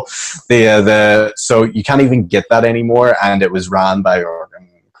factual. So you can't even get that anymore, and it was ran by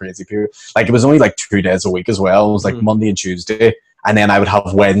crazy people. Like, it was only like 2 days a week as well. It was like Monday and Tuesday, and then I would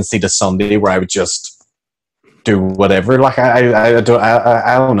have Wednesday to Sunday where I would just do whatever. Like I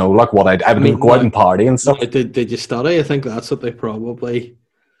don't know. Like what I would go out and party and stuff. Did you study? I think that's what they probably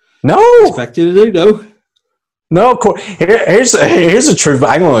expect you to do. No, of course. Here's the truth.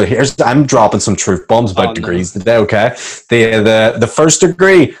 I'm dropping some truth bombs about degrees today. Okay, the first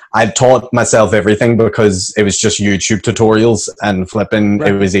degree, I taught myself everything because it was just YouTube tutorials and flipping.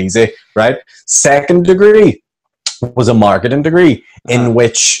 Right. It was easy, right? Second degree was a marketing degree in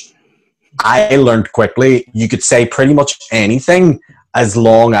which I learned quickly you could say pretty much anything as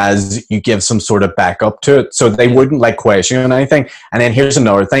long as you give some sort of backup to it. So they wouldn't like question you on anything. And then here's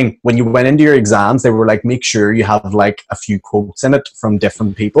another thing. When you went into your exams, they were like, make sure you have like a few quotes in it from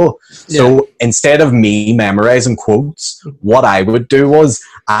different people. Yeah. So instead of me memorizing quotes, what I would do was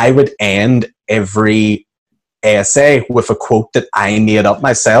I would end every essay with a quote that I made up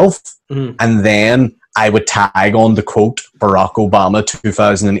myself. And then I would tag on the quote Barack Obama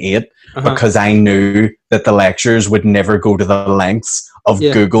 2008 because I knew that the lecturers would never go to the lengths of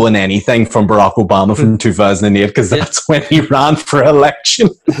Googling anything from Barack Obama from 2008 because that's when he ran for election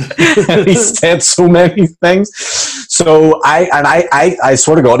and he said so many things. So I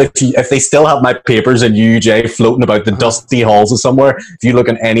swear to God, if they still have my papers in UJ floating about the dusty halls of somewhere, if you look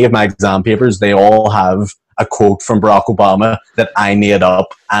at any of my exam papers, they all have a quote from Barack Obama that I made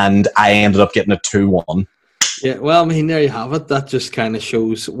up, and I ended up getting a 2-1. Yeah, well, I mean, there you have it. That just kind of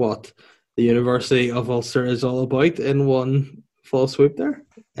shows what the University of Ulster is all about in one fall swoop there.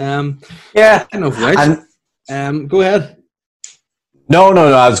 Kind of which, go ahead. No,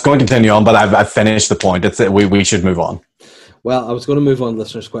 I was going to continue on, but I've finished the point. It's we should move on. Well, I was going to move on to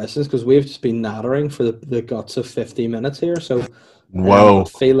listeners' questions because we've just been nattering for the guts of 50 minutes here, so I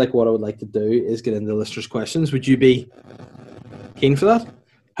feel like what I would like to do is get into listeners' questions. Would you be keen for that?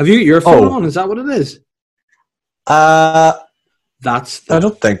 Have you your phone on? Is that what it is? I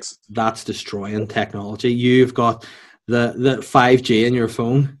don't think so. That's destroying technology. You've got the 5G in your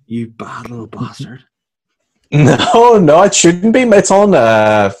phone. You bad little bastard. No, it shouldn't be. It's on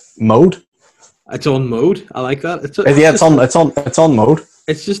mode. It's on mode. I like that. It's on mode.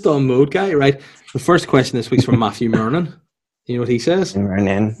 It's just on mode, guy. Right. The first question this week's from Matthew Mernon. You know what he says?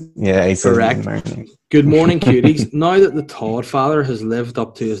 Yeah, he says Correct. Good morning, cuties. Now that the Todd father has lived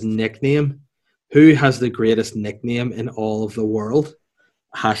up to his nickname, who has the greatest nickname in all of the world?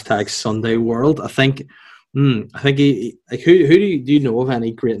 Hashtag Sunday World. I think he like who do you know of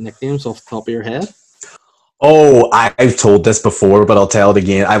any great nicknames off the top of your head? Oh, I've told this before, but I'll tell it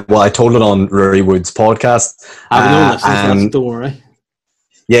again. I told it on Rory Wood's podcast. I've no listeners, don't worry.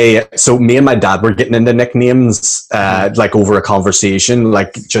 Yeah. So me and my dad were getting into nicknames, like over a conversation,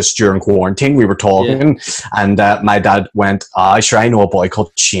 like just during quarantine. We were talking, and my dad went, I know a boy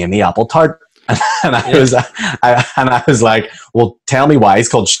called Shamey Appletart. And I was like, well, tell me why he's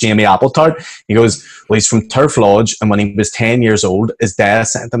called Shamey Appletart. He goes, well, he's from Turf Lodge, and when he was 10 years old, his dad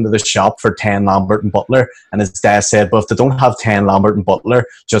sent him to the shop for 10 Lambert and Butler, and his dad said, well, if they don't have 10 Lambert and Butler,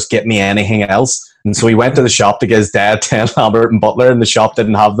 just get me anything else. And so he went to the shop to get his dad 10 Lambert and Butler, and the shop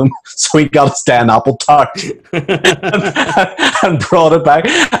didn't have them. So he got his dad an Appletart and brought it back.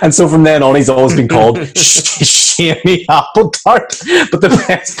 And so from then on, he's always been called Shamey Appletart. But the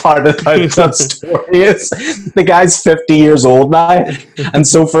best part about that story is the guy's 50 years old now. And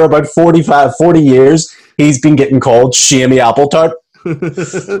so for about 40 years, he's been getting called Shamey Appletart.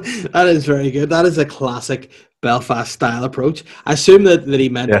 That is very good. That is a classic Belfast style approach. I assume that he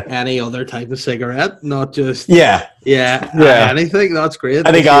meant any other type of cigarette, not just anything. That's great.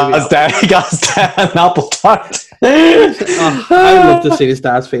 And he got his dad an apple tart. I would love to see his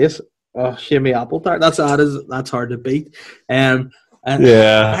dad's face. Oh, Shamey Appletart. That's hard to beat. And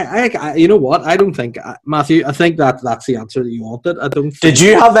I you know what? I don't think Matthew. I think that's the answer that you wanted. I don't. Did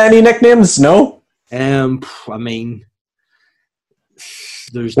you have any nicknames? No. I mean.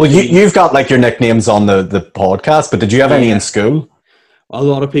 You've got like your nicknames on the podcast, but did you have any in school? A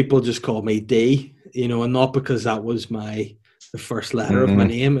lot of people just call me D, and not because that was the first letter of my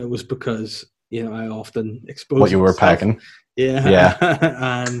name. It was because, I often exposed what you were packing. Yeah.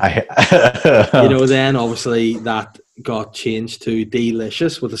 And, then obviously that got changed to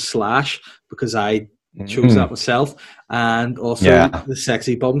Delicious with a slash because I chose that myself. And also the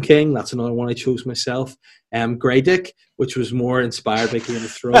Sexy Bum King. That's another one I chose myself. Grey Dick, which was more inspired by Game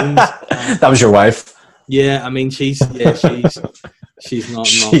of Thrones. That was your wife. Yeah, I mean she's not.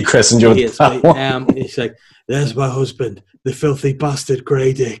 She christened you. He's like, there's my husband, the filthy bastard,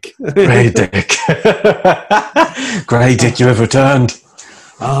 Grey Dick. Grey Dick. Grey Dick, you have returned.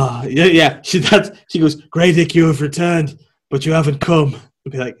 Yeah. She goes, Grey Dick, you have returned, but you haven't come.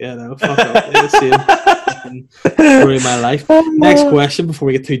 I'd be like, yeah, no, fuck up. Story of my life. Next question before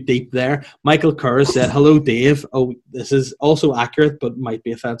we get too deep there. Michael Kerr said, hello, Dave. Oh, this is also accurate, but might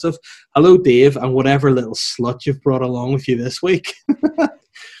be offensive. Hello, Dave, and whatever little slut you've brought along with you this week.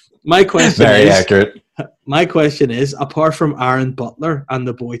 My question Very accurate. My question is, apart from Aaron Butler and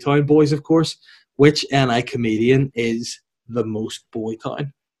the Boytown Boys, of course, which NI comedian is the most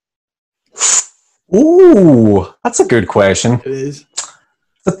Boytown? Ooh, that's a good question. It is.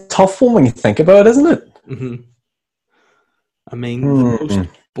 It's a tough one when you think about it, isn't it? Mm-hmm. I mean, the most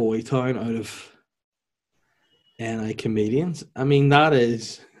Boytown out of NI comedians. I mean, that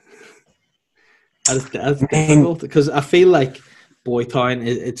is difficult because I feel like Boytown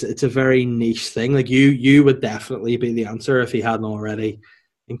it's a very niche thing. Like you would definitely be the answer if he hadn't already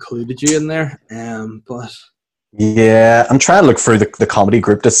included you in there. But yeah, I'm trying to look through the comedy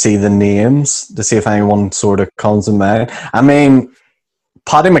group to see the names to see if anyone sort of comes in mind. I mean,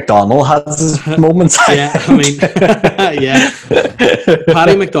 Paddy McDonald has his moments. Yeah, I mean, yeah.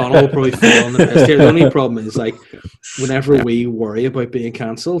 Paddy McDonald will probably fall on the list here. The only problem is, like, whenever we worry about being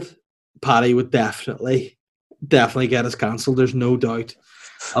cancelled, Paddy would definitely get us cancelled. There's no doubt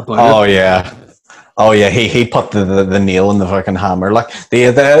about it. Oh yeah, he put the nail in the fucking hammer. Like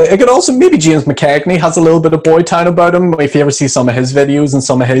it could also maybe James McKegney has a little bit of Boytown about him. If you ever see some of his videos and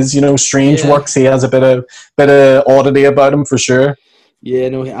some of his strange works, he has a bit of oddity about him for sure. Yeah,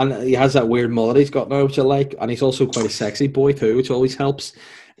 no, and he has that weird mullet he's got now, which I like, and he's also quite a sexy boy too, which always helps.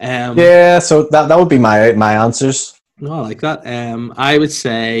 Yeah, so that would be my answers. No, I like that. I would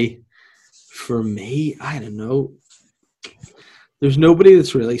say, for me, I don't know. There's nobody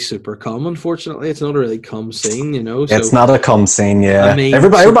that's really super cum, unfortunately. It's not a really cum scene, So, it's not a cum scene, yeah. I mean,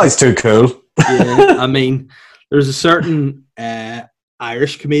 everybody's too cool. Yeah, I mean, there's a certain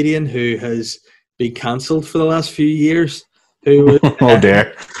Irish comedian who has been cancelled for the last few years. Who would, oh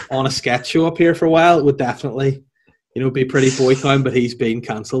dear, on a sketch show up here for a while would definitely, be pretty Boytown, but he's been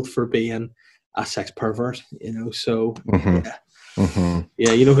cancelled for being a sex pervert, So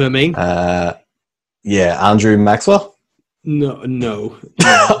yeah, you know who I mean? Yeah, Andrew Maxwell. No.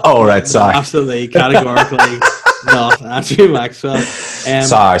 Oh right, sorry. Absolutely, categorically not Andrew Maxwell.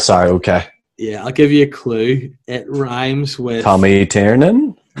 Sorry. Okay. Yeah, I'll give you a clue. It rhymes with Tommy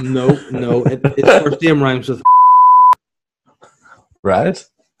Tiernan, no. Its first name rhymes with right?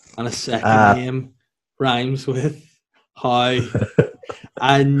 and a second name rhymes with how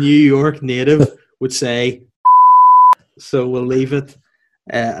a New York native would say. So we'll leave it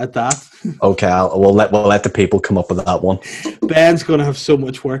at that. Okay, we'll let the people come up with that one. Ben's going to have so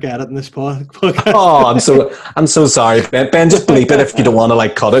much work editing this podcast. Oh, I'm so sorry, Ben. Just bleep it if you don't want to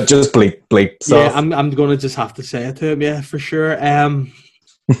like cut it. Just bleep stuff. Yeah, I'm going to just have to say it to him. Yeah, for sure.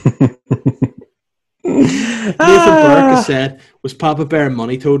 Nathan Burke has said, was Papa Bear and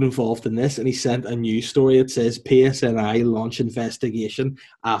Money Toad involved in this? And he sent a news story. It says PSNI launch investigation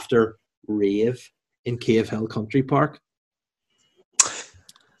after rave in Cave Hill Country Park.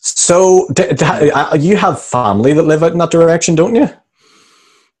 So you have family that live out in that direction, don't you?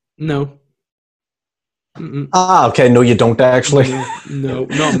 No. Okay. No, you don't actually. No,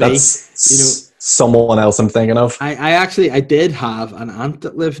 not me. That's someone else I'm thinking of. I did have an aunt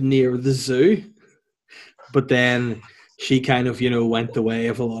that lived near the zoo, but then she kind of went the way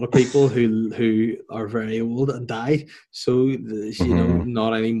of a lot of people who are very old and died. So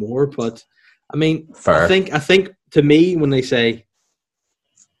not anymore. But I mean, fair. I think to me when they say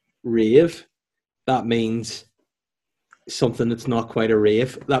rave, that means something that's not quite a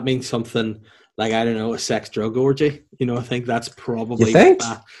rave. That means something like, I don't know, a sex drug orgy. I think that's probably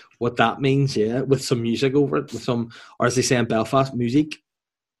what that means. Yeah, with some music over it, with some, or as they say in Belfast, music.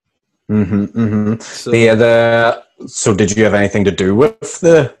 So did you have anything to do with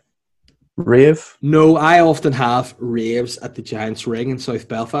the rave? No, I often have raves at the Giants Ring in South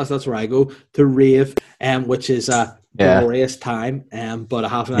Belfast. That's where I go to rave, which is a glorious time. But I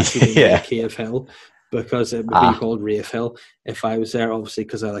haven't actually been to Cave Hill because it would be called Rave Hill if I was there, obviously,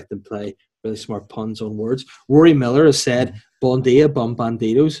 because I like to play really smart puns on words. Rory Miller has said, Bon dia, bum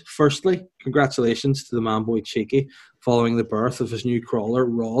banditos. Firstly, congratulations to the man boy Cheeky following the birth of his new crawler,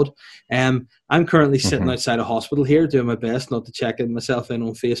 Rod. I'm currently sitting outside a hospital here doing my best not to check myself in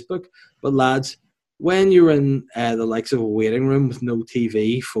on Facebook. But lads, when you're in the likes of a waiting room with no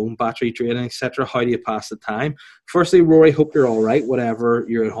TV, phone battery draining, etc., how do you pass the time? Firstly, Rory, hope you're all right, whatever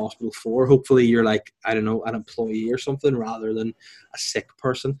you're in hospital for. Hopefully you're like, I don't know, an employee or something rather than a sick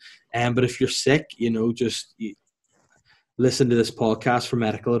person. But if you're sick, just listen to this podcast for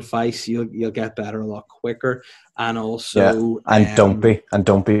medical advice. You'll get better a lot quicker. And also... And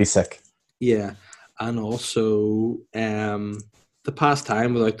don't be sick. Yeah. And also, to pass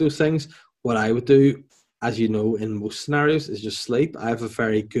time without those things, what I would do, as you know, in most scenarios, is just sleep. I have a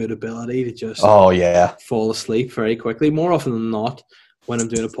very good ability to just fall asleep very quickly. More often than not, when I'm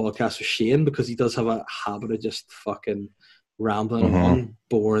doing a podcast with Shane, because he does have a habit of just fucking rambling on,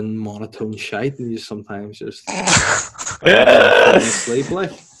 boring, monotone shite, and you sometimes just fall asleep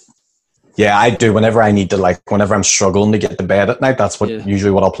like. Yeah, I do. Whenever I need to, whenever I'm struggling to get to bed at night, that's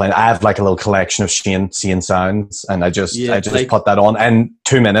usually what I'll play. I have like a little collection of Shane seeing sounds, and I just put that on, and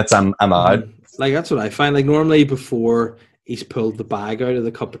 2 minutes, I'm out. Like that's what I find. Like normally before he's pulled the bag out of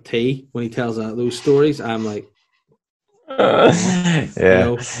the cup of tea, when he tells those stories, I'm like, like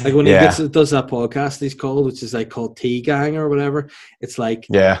when he does that podcast he's called, which is like called Tea Gang or whatever, it's like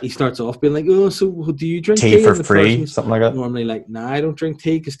he starts off being like, oh, so do you drink tea for free, something like that? Normally like, nah, I don't drink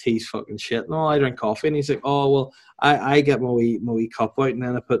tea because tea's fucking shit. No, I drink coffee. And he's like, oh well, I get my wee cup out and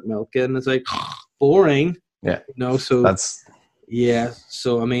then I put milk in. It's like boring. So that's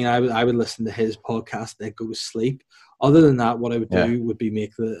so I mean I would listen to his podcast then go to sleep. Other than that, what I would do would be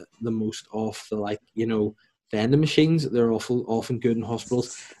make the most of the vending machines. They're often good in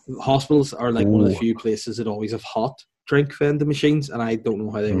hospitals. Hospitals are like one of the few places that always have hot drink vending machines, and I don't know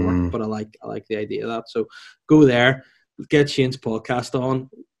how they work, but I like the idea of that. So go there, get Shane's podcast on,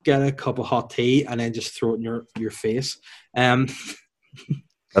 get a cup of hot tea, and then just throw it in your face.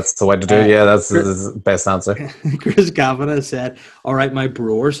 That's the way to do it. That's the best answer. Chris Gavin has said, all right, my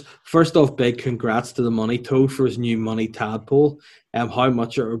bros. First off, big congrats to the Money Toad for his new money tadpole. How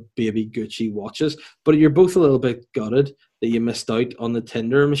much are baby Gucci watches? But you're both a little bit gutted that you missed out on the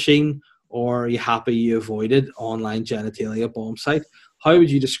Tinder machine, or are you happy you avoided online genitalia bomb site? How would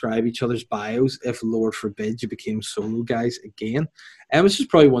you describe each other's bios if, Lord forbid, you became solo guys again? This is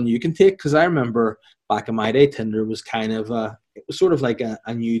probably one you can take, because I remember back in my day, Tinder was kind of it was sort of like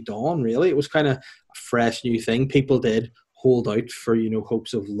a new dawn, really. It was kind of a fresh new thing. People did hold out for,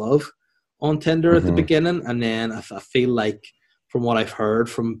 hopes of love on Tinder at the beginning. And then I feel like, from what I've heard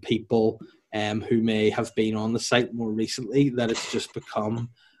from people who may have been on the site more recently, that it's just become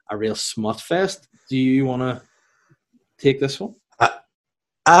a real smut fest. Do you want to take this one?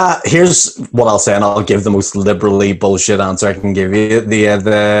 Here's what I'll say, and I'll give the most liberally bullshit answer I can give you.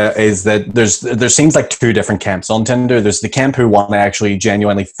 The is that there seems like two different camps on Tinder. There's the camp who want to actually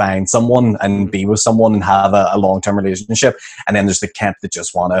genuinely find someone and be with someone and have a long term relationship, and then there's the camp that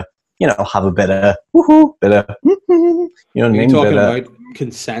just want to, have a bit of woohoo, bit of you know what I Are you mean? talking about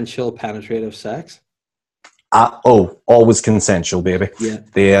consensual penetrative sex? Always consensual, baby. Yeah.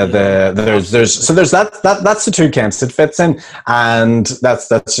 There's that's the two camps it fits in, and that's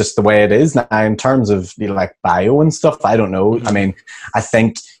just the way it is. Now, in terms of like bio and stuff, I don't know. I mean, I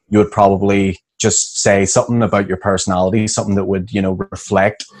think you would probably just say something about your personality, something that would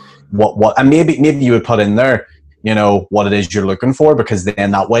reflect what, and maybe you would put in there, what it is you're looking for, because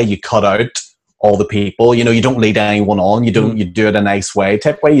then that way you cut out all the people. You don't lead anyone on. You do it a nice way,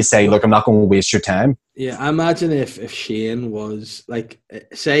 type way. You say, look, I'm not going to waste your time. Yeah, I imagine if Shane was like,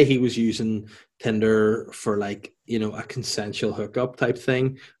 say he was using Tinder for like, a consensual hookup type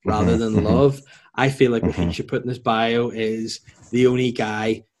thing rather than love, I feel like what he should put in his bio is the only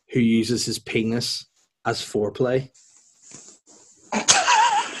guy who uses his penis as foreplay.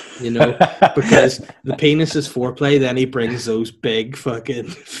 Because the penis is foreplay, then he brings those big fucking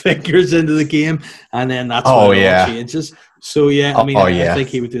fingers into the game, and then that's when it all changes. So yeah, I think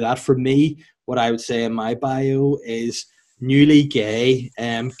he would do that. For me, what I would say in my bio is newly gay,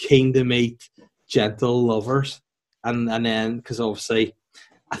 keen to meet gentle lovers, and then because obviously,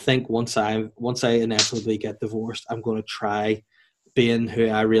 I think once I inevitably get divorced, I'm going to try being who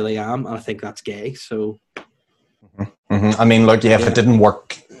I really am, and I think that's gay. So, I mean, look, if it didn't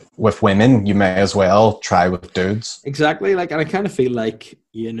work with women, you may as well try with dudes. Exactly. Like, and I kind of feel like,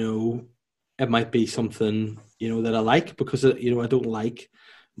 it might be something, that I like, because, I don't like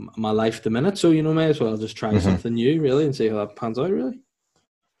my life at the minute. So, may as well just try something new, really, and see how that pans out, really.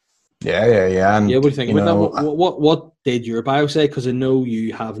 Yeah. And, what do you think about that? What did your bio say? Because I know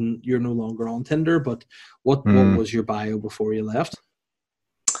you're no longer on Tinder, but what was your bio before you left?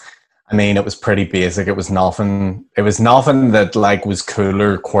 I mean, it was pretty basic. It was nothing that like was cool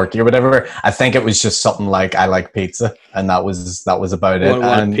or quirky or whatever. I think it was just something like, I like pizza, and that was about it.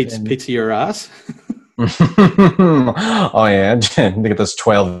 And pizza your ass? Oh yeah, look at this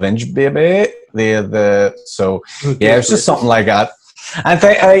 12-inch baby. It's just something like that. I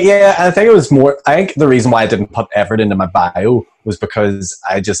think it was more. I think the reason why I didn't put effort into my bio was because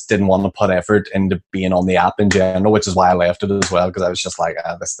I just didn't want to put effort into being on the app in general, which is why I left it as well, because I was just like,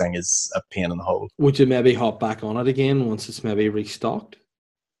 this thing is a pain in the hole. Would you maybe hop back on it again once it's maybe restocked?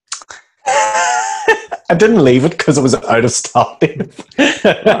 I didn't leave it because it was out of stock. All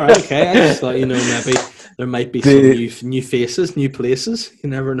right, okay. I just thought, maybe there might be some new faces, new places. You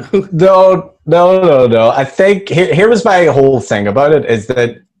never know. No. I think here was my whole thing about it, is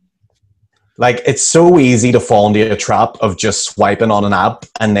that like it's so easy to fall into a trap of just swiping on an app,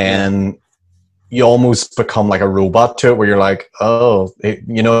 and then you almost become like a robot to it, where you're like,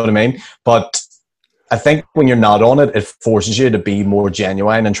 you know what I mean? But I think when you're not on it, it forces you to be more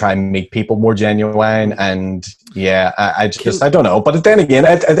genuine and try and make people more genuine. And I don't know. But then again,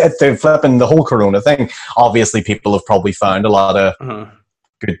 the flipping the whole Corona thing, obviously people have probably found a lot of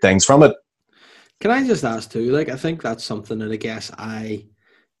good things from it. Can I just ask too? Like, I think that's something that I guess I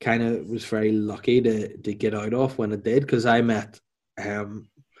kind of was very lucky to get out of when it did, because I met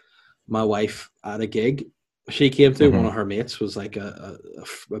my wife at a gig. She came to, one of her mates was like a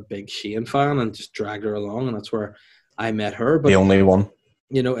big Shane fan, and just dragged her along, and that's where I met her. But the only one.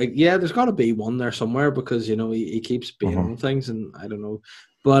 There's got to be one there somewhere, because he keeps being on things, and I don't know.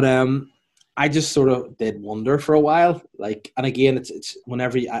 But I just sort of did wonder for a while, like, and again, it's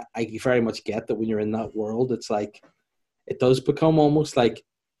whenever I very much get that when you're in that world, it's like it does become almost like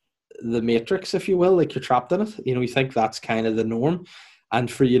the Matrix, if you will, like you're trapped in it. You think that's kind of the norm. And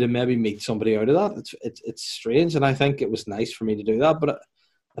for you to maybe meet somebody out of that, it's strange. And I think it was nice for me to do that. But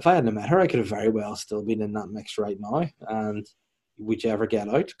if I hadn't met her, I could have very well still been in that mix right now. And would you ever get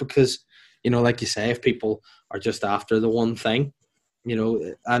out? Because, like you say, if people are just after the one thing,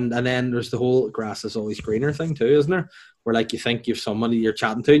 and then there's the whole grass is always greener thing too, isn't there? Where like you think you've somebody you're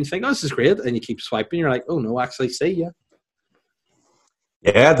chatting to and you think, this is great. And you keep swiping. You're like, oh no, actually see ya.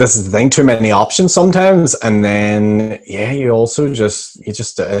 Yeah, this is the thing. Too many options sometimes, and then you also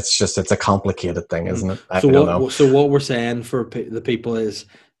it's a complicated thing, isn't it? I don't know. So what we're saying for the people is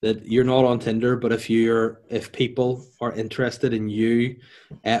that you're not on Tinder, but if people are interested in you,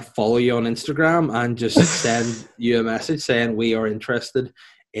 follow you on Instagram and just send you a message saying we are interested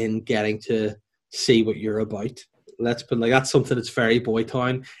in getting to see what you're about. Let's put like that's something that's very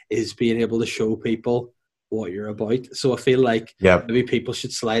Boytown, is being able to show people what you're about. So I feel like maybe people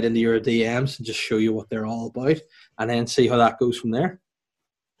should slide into your DMs and just show you what they're all about, and then see how that goes from there.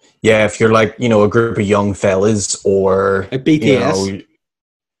 Yeah, if you're like, a group of young fellas, or, Like you BTS. know,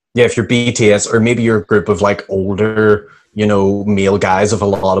 yeah, if you're BTS, or maybe you're a group of like older, male guys with a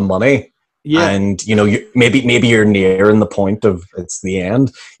lot of money, Yeah. and maybe you're nearing the point of it's the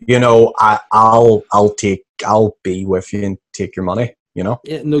end. I'll be with you and take your money.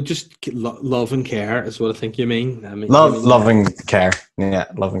 Yeah, no, just love and care is what I think you mean. I mean, you Love, mean, loving care, yeah,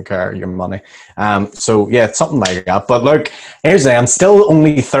 loving care, your money. So yeah, it's something like that. But look, here's the. I'm still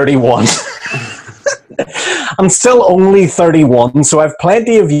only 31. I'm still only 31, so I've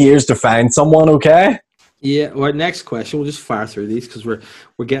plenty of years to find someone. Okay. yeah. Our next question, we'll just fire through these because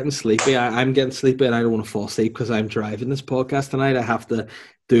we're getting sleepy. I'm getting sleepy, and I don't want to fall asleep because I'm driving this podcast tonight. I have to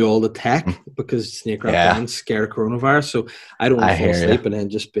do all the tech because Snake Rat Yeah, Brian's scared of coronavirus, so I don't want I to fall hear you. asleep and then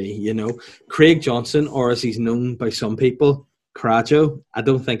just be, Craig Johnson, or as he's known by some people, Crajo. I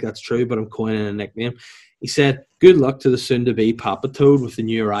don't think that's true, but I'm coining a nickname. He said, "Good luck to the soon-to-be Papa Toad with the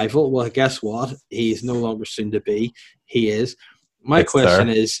new arrival." Well, guess what? He is no longer soon-to-be. He is. My It's question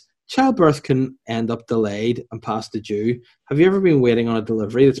there. is, childbirth can end up delayed and past the due. Have you ever been waiting on a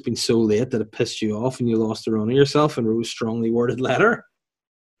delivery that's been so late that it pissed you off and you lost the run of yourself and wrote a strongly worded letter?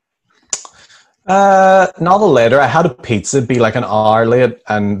 Not a later. I had a pizza be like an hour late,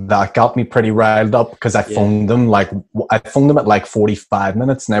 and that got me pretty riled up because Yeah, I phoned them at like 45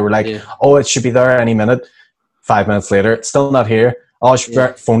 minutes, and they were like, yeah, "Oh, it should be there any minute." 5 minutes later, it's still not here. Oh, I should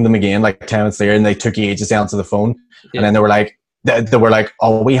yeah, phone them again like 10 minutes later, and they took ages to answer the phone, and yeah. then they were like,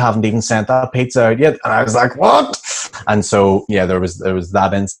 "Oh, we haven't even sent that pizza out yet," and I was like, "What?" And so yeah, there was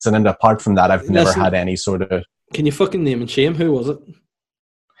that incident. Apart from that, I've never Listen, had any sort of. can you fucking name and shame? Who was it?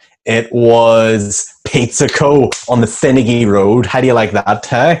 It was Pizza Co. on the Finnegy Road. How do you like that,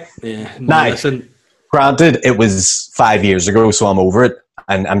 hey? Yeah, no, Now, listen. granted, it was 5 years ago, so I'm over it,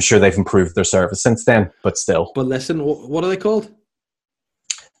 and I'm sure they've improved their service since then, but still. But listen, what are they called?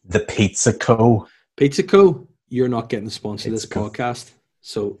 The Pizza Co. Pizza Co. You're not getting a sponsor of this Pizza Co. podcast.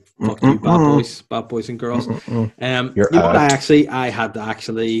 So fuck you, Mm-mm-mm. bad boys and girls. Mm-mm-mm. You're You know what? out. I had to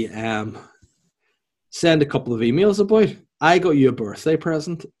actually send a couple of emails about. I got you a birthday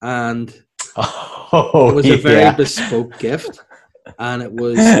present, and it Oh, was a very yeah. bespoke gift. And it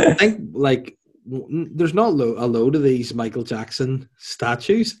was, I think, like, there's not a load of these Michael Jackson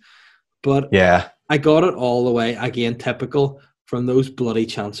statues, but Yeah. I got it all the way, again, typical from those bloody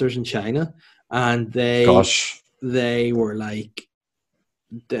chancers in China. And Gosh. they were like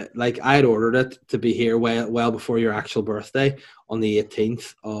I'd ordered it to be here well before your actual birthday on the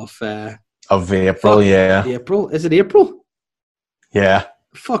 18th of Of April, yeah. April. Is it April? Yeah.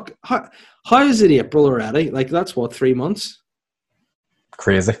 Fuck. How is it April already? Like, that's what, 3 months?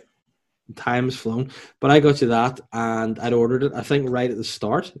 Crazy. Time's flown. But I got you that, and I'd ordered it, I think, right at the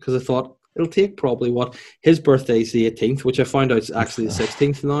start, because I thought it'll take probably what his birthday's the 18th, which I found out is actually the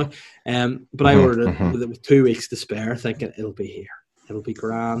 16th now. But I ordered it with 2 weeks to spare, thinking it'll be here. It'll be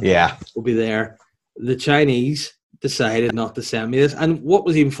grand. Yeah. We'll be there. The Chinese decided not to send me this. And what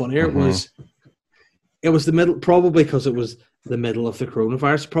was even funnier was it was the middle, probably because it was the middle of the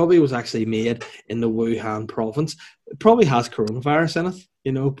coronavirus. Probably was actually made in the Wuhan province. It probably has coronavirus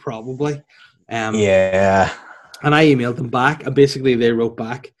in it, probably. Yeah. And I emailed them back, and basically they wrote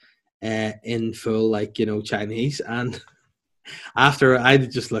back in full, Chinese. And after,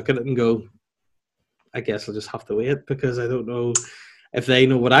 I'd just look at it and go, I guess I'll just have to wait, because I don't know if they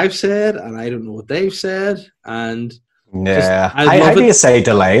know what I've said, and I don't know what they've said. And Yeah. how do you say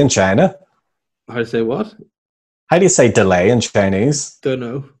delay in China? How to say what? How do you say delay in Chinese? Don't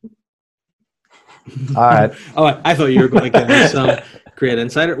know. All right. Oh, I thought you were going to give me some great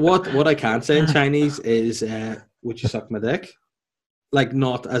insider. What I can say in Chinese is, would you suck my dick? Like,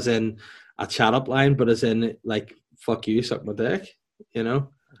 not as in a chat up line, but as in, like, fuck you, suck my dick,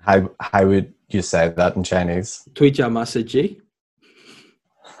 How would you say that in Chinese? Tweet your message. There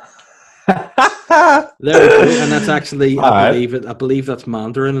we go. And that's actually, I believe that's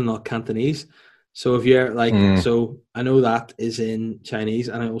Mandarin and not Cantonese. So if you're so I know that is in Chinese,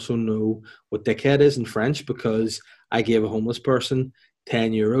 and I also know what dickhead is in French, because I gave a homeless person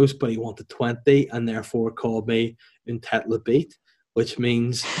 €10, but he wanted 20, and therefore called me une tête le bite, which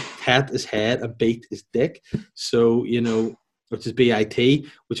means tête is head and beat is dick. So, which is BIT,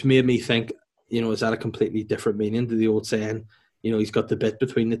 which made me think, is that a completely different meaning to the old saying, he's got the bit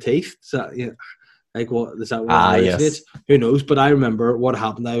between the teeth? So, like, what is that? Where it originates? Yes. Who knows? But I remember what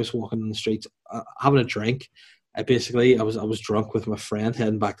happened. I was walking in the streets, having a drink. I was drunk with my friend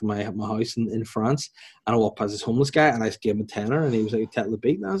heading back to my house in France, and I walked past this homeless guy, and I gave him a tenner, and he was like, "Tell the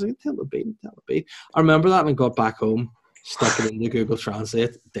beat," and I was like, "Tell the beat, tell the beat." I remember that, and I got back home, stuck it into Google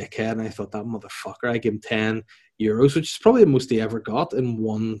Translate, dickhead, and I thought, that motherfucker, I give him €10, which is probably the most he ever got in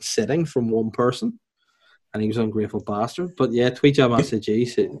one sitting from one person. And he was an ungrateful bastard. But yeah, Tweeja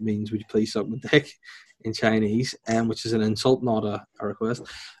Masaji, it means, would you please suck my dick in Chinese, which is an insult, not a request.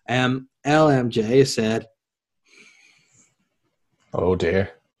 LMJ has said, oh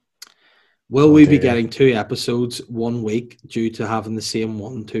dear. Will we be getting 2 episodes 1 week due to having the same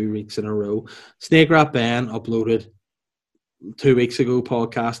one 2 weeks in a row? Snake Rat Ben uploaded 2 weeks ago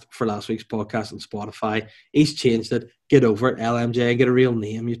podcast for last week's podcast on Spotify. He's changed it. Get over it, LMJ. Get a real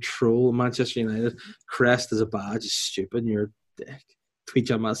name, you troll. Manchester United crest as a badge is stupid. You're a dick. Tweet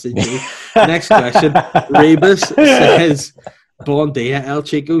your message. Next question. Rebus says, Bon dia, El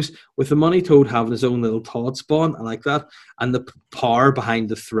Chicos. With the Money Toad having his own little Todd spawn, I like that. And the power behind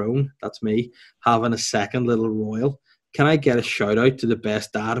the throne, that's me, having a second little royal. Can I get a shout out to the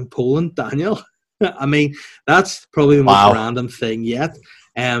best dad in Poland, Daniel? I mean, that's probably the most random thing yet.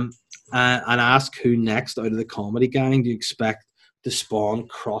 And ask who next out of the comedy gang do you expect to spawn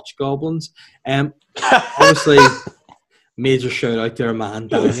crotch goblins? Obviously, major shout out to our man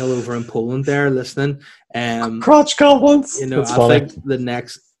Daniel over in Poland there listening. Crotch goblins. You know, I think the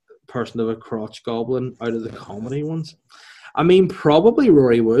next person to have a crotch goblin out of the comedy ones, I mean, probably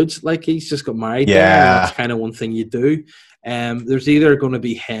Rory Woods. Like, he's just got married. Yeah, there, and that's kind of one thing you do. There's either going to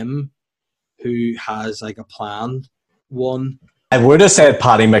be him, who has like a planned one. I would have said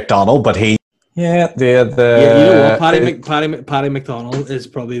Paddy McDonald, but he, you know what, Paddy McDonald is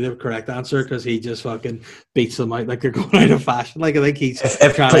probably the correct answer because he just fucking beats them out like they're going out of fashion. Like, I think he's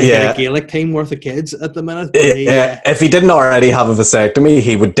trying to get a Gaelic team worth of kids at the minute. If he didn't already have a vasectomy,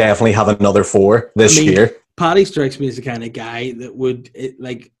 he would definitely have another 4 this year. Paddy strikes me as the kind of guy that would,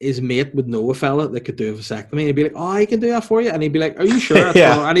 like, his mate would know a fella that could do a vasectomy. And he'd be like, oh, I can do that for you. And he'd be like, are you sure?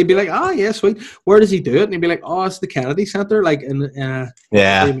 Yeah. And he'd be like, oh, yeah, sweet. Where does he do it? And he'd be like, oh, it's the Kennedy Center. Like, yeah.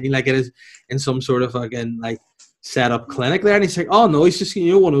 I mean, like, it is in some sort of, again, like, set up clinic there. And he's like, oh, no, he's just,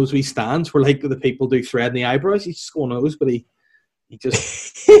 you know, one of those wee stands where, like, the people do thread in the eyebrows. He's just one of those, but he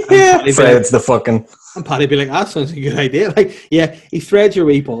just threads the fucking. And Paddy be like, that sounds like a good idea. Like, yeah, he threads your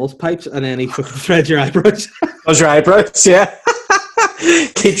wee balls pipes and then he fucking threads your eyebrows. Does your eyebrows, yeah.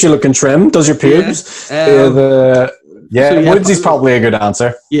 Keeps you looking trim. Does your pubes. Woods is probably a good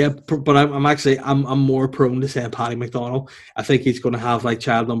answer. Yeah, but I'm more prone to saying Paddy McDonald. I think he's going to have like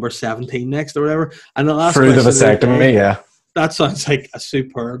child number 17 next or whatever. And the last through the vasectomy, yeah. That sounds like a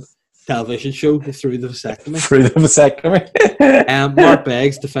superb television show, Through the Vasectomy. Through the Vasectomy. Mark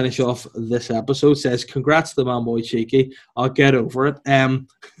Beggs, to finish off this episode, says, congrats to the man boy Cheeky. I'll get over it.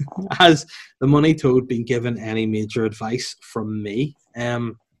 Has the Money Toad been given any major advice from me?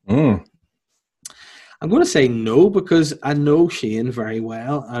 I'm going to say no, because I know Shane very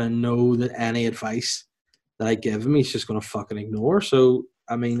well, and I know that any advice that I give him, he's just going to fucking ignore. So,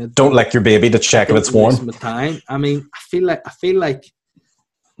 I mean... Don't lick your baby to check if it's warm. My time. I mean, I feel like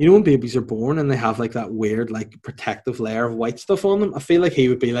you know when babies are born and they have like that weird like protective layer of white stuff on them? I feel like he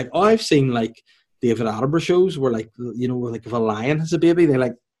would be like, oh, I've seen like David Attenborough shows where like, you know, like if a lion has a baby, they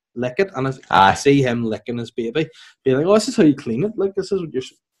like lick it, and I see him licking his baby, be like, oh, this is how you clean it. Like, this is what you're,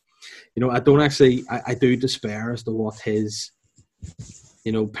 you know, I don't actually, I do despair as to what his,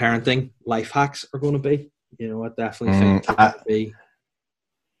 you know, parenting life hacks are going to be. You know, I definitely think it's going to be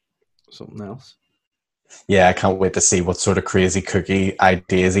something else. Yeah, I can't wait to see what sort of crazy cookie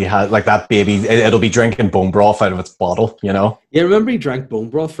ideas he has. Like that baby, it'll be drinking bone broth out of its bottle, you know? Yeah, remember he drank bone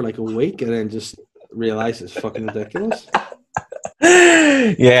broth for like a week and then just realized it's fucking ridiculous?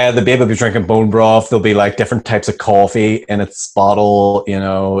 Yeah, the baby will be drinking bone broth. There'll be like different types of coffee in its bottle, you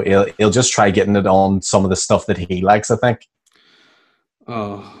know? He'll just try getting it on some of the stuff that he likes, I think.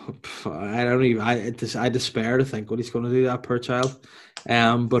 Oh, I don't even. I despair to think what he's going to do, that poor child.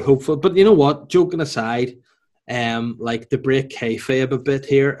 But hopefully, but you know what? Joking aside, like to break kayfabe a bit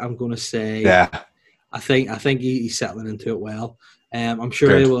here, I'm going to say, yeah, I think he's settling into it well. I'm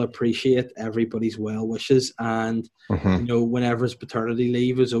sure he will appreciate everybody's well wishes, and you know, whenever his paternity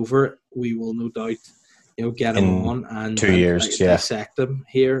leave is over, we will no doubt, you know, get him on and 2 years, dissect him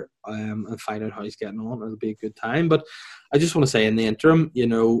here, and find out how he's getting on. It'll be a good time. But I just want to say in the interim, you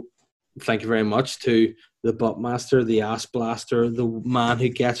know, thank you very much to the Buttmaster, the Ass Blaster, the man who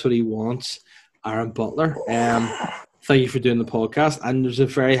gets what he wants, Aaron Butler. Thank you for doing the podcast, and there's a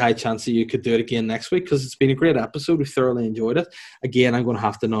very high chance that you could do it again next week because it's been a great episode. We thoroughly enjoyed it. Again, I'm going to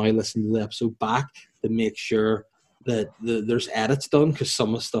have to now listen to the episode back to make sure that there's edits done, because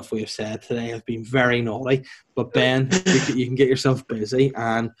some of the stuff we have said today has been very naughty. But Ben, you can get yourself busy,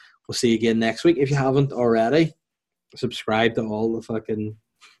 and we'll see you again next week. If you haven't already, subscribe to all the fucking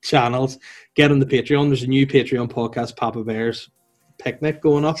channels. Get on the Patreon. There's a new Patreon podcast, Papa Bears Picnic,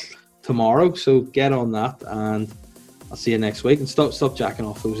 going up tomorrow. So get on that, and I'll see you next week. And stop jacking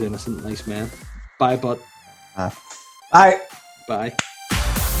off those innocent nice men. Bye, bud. Bye. Bye.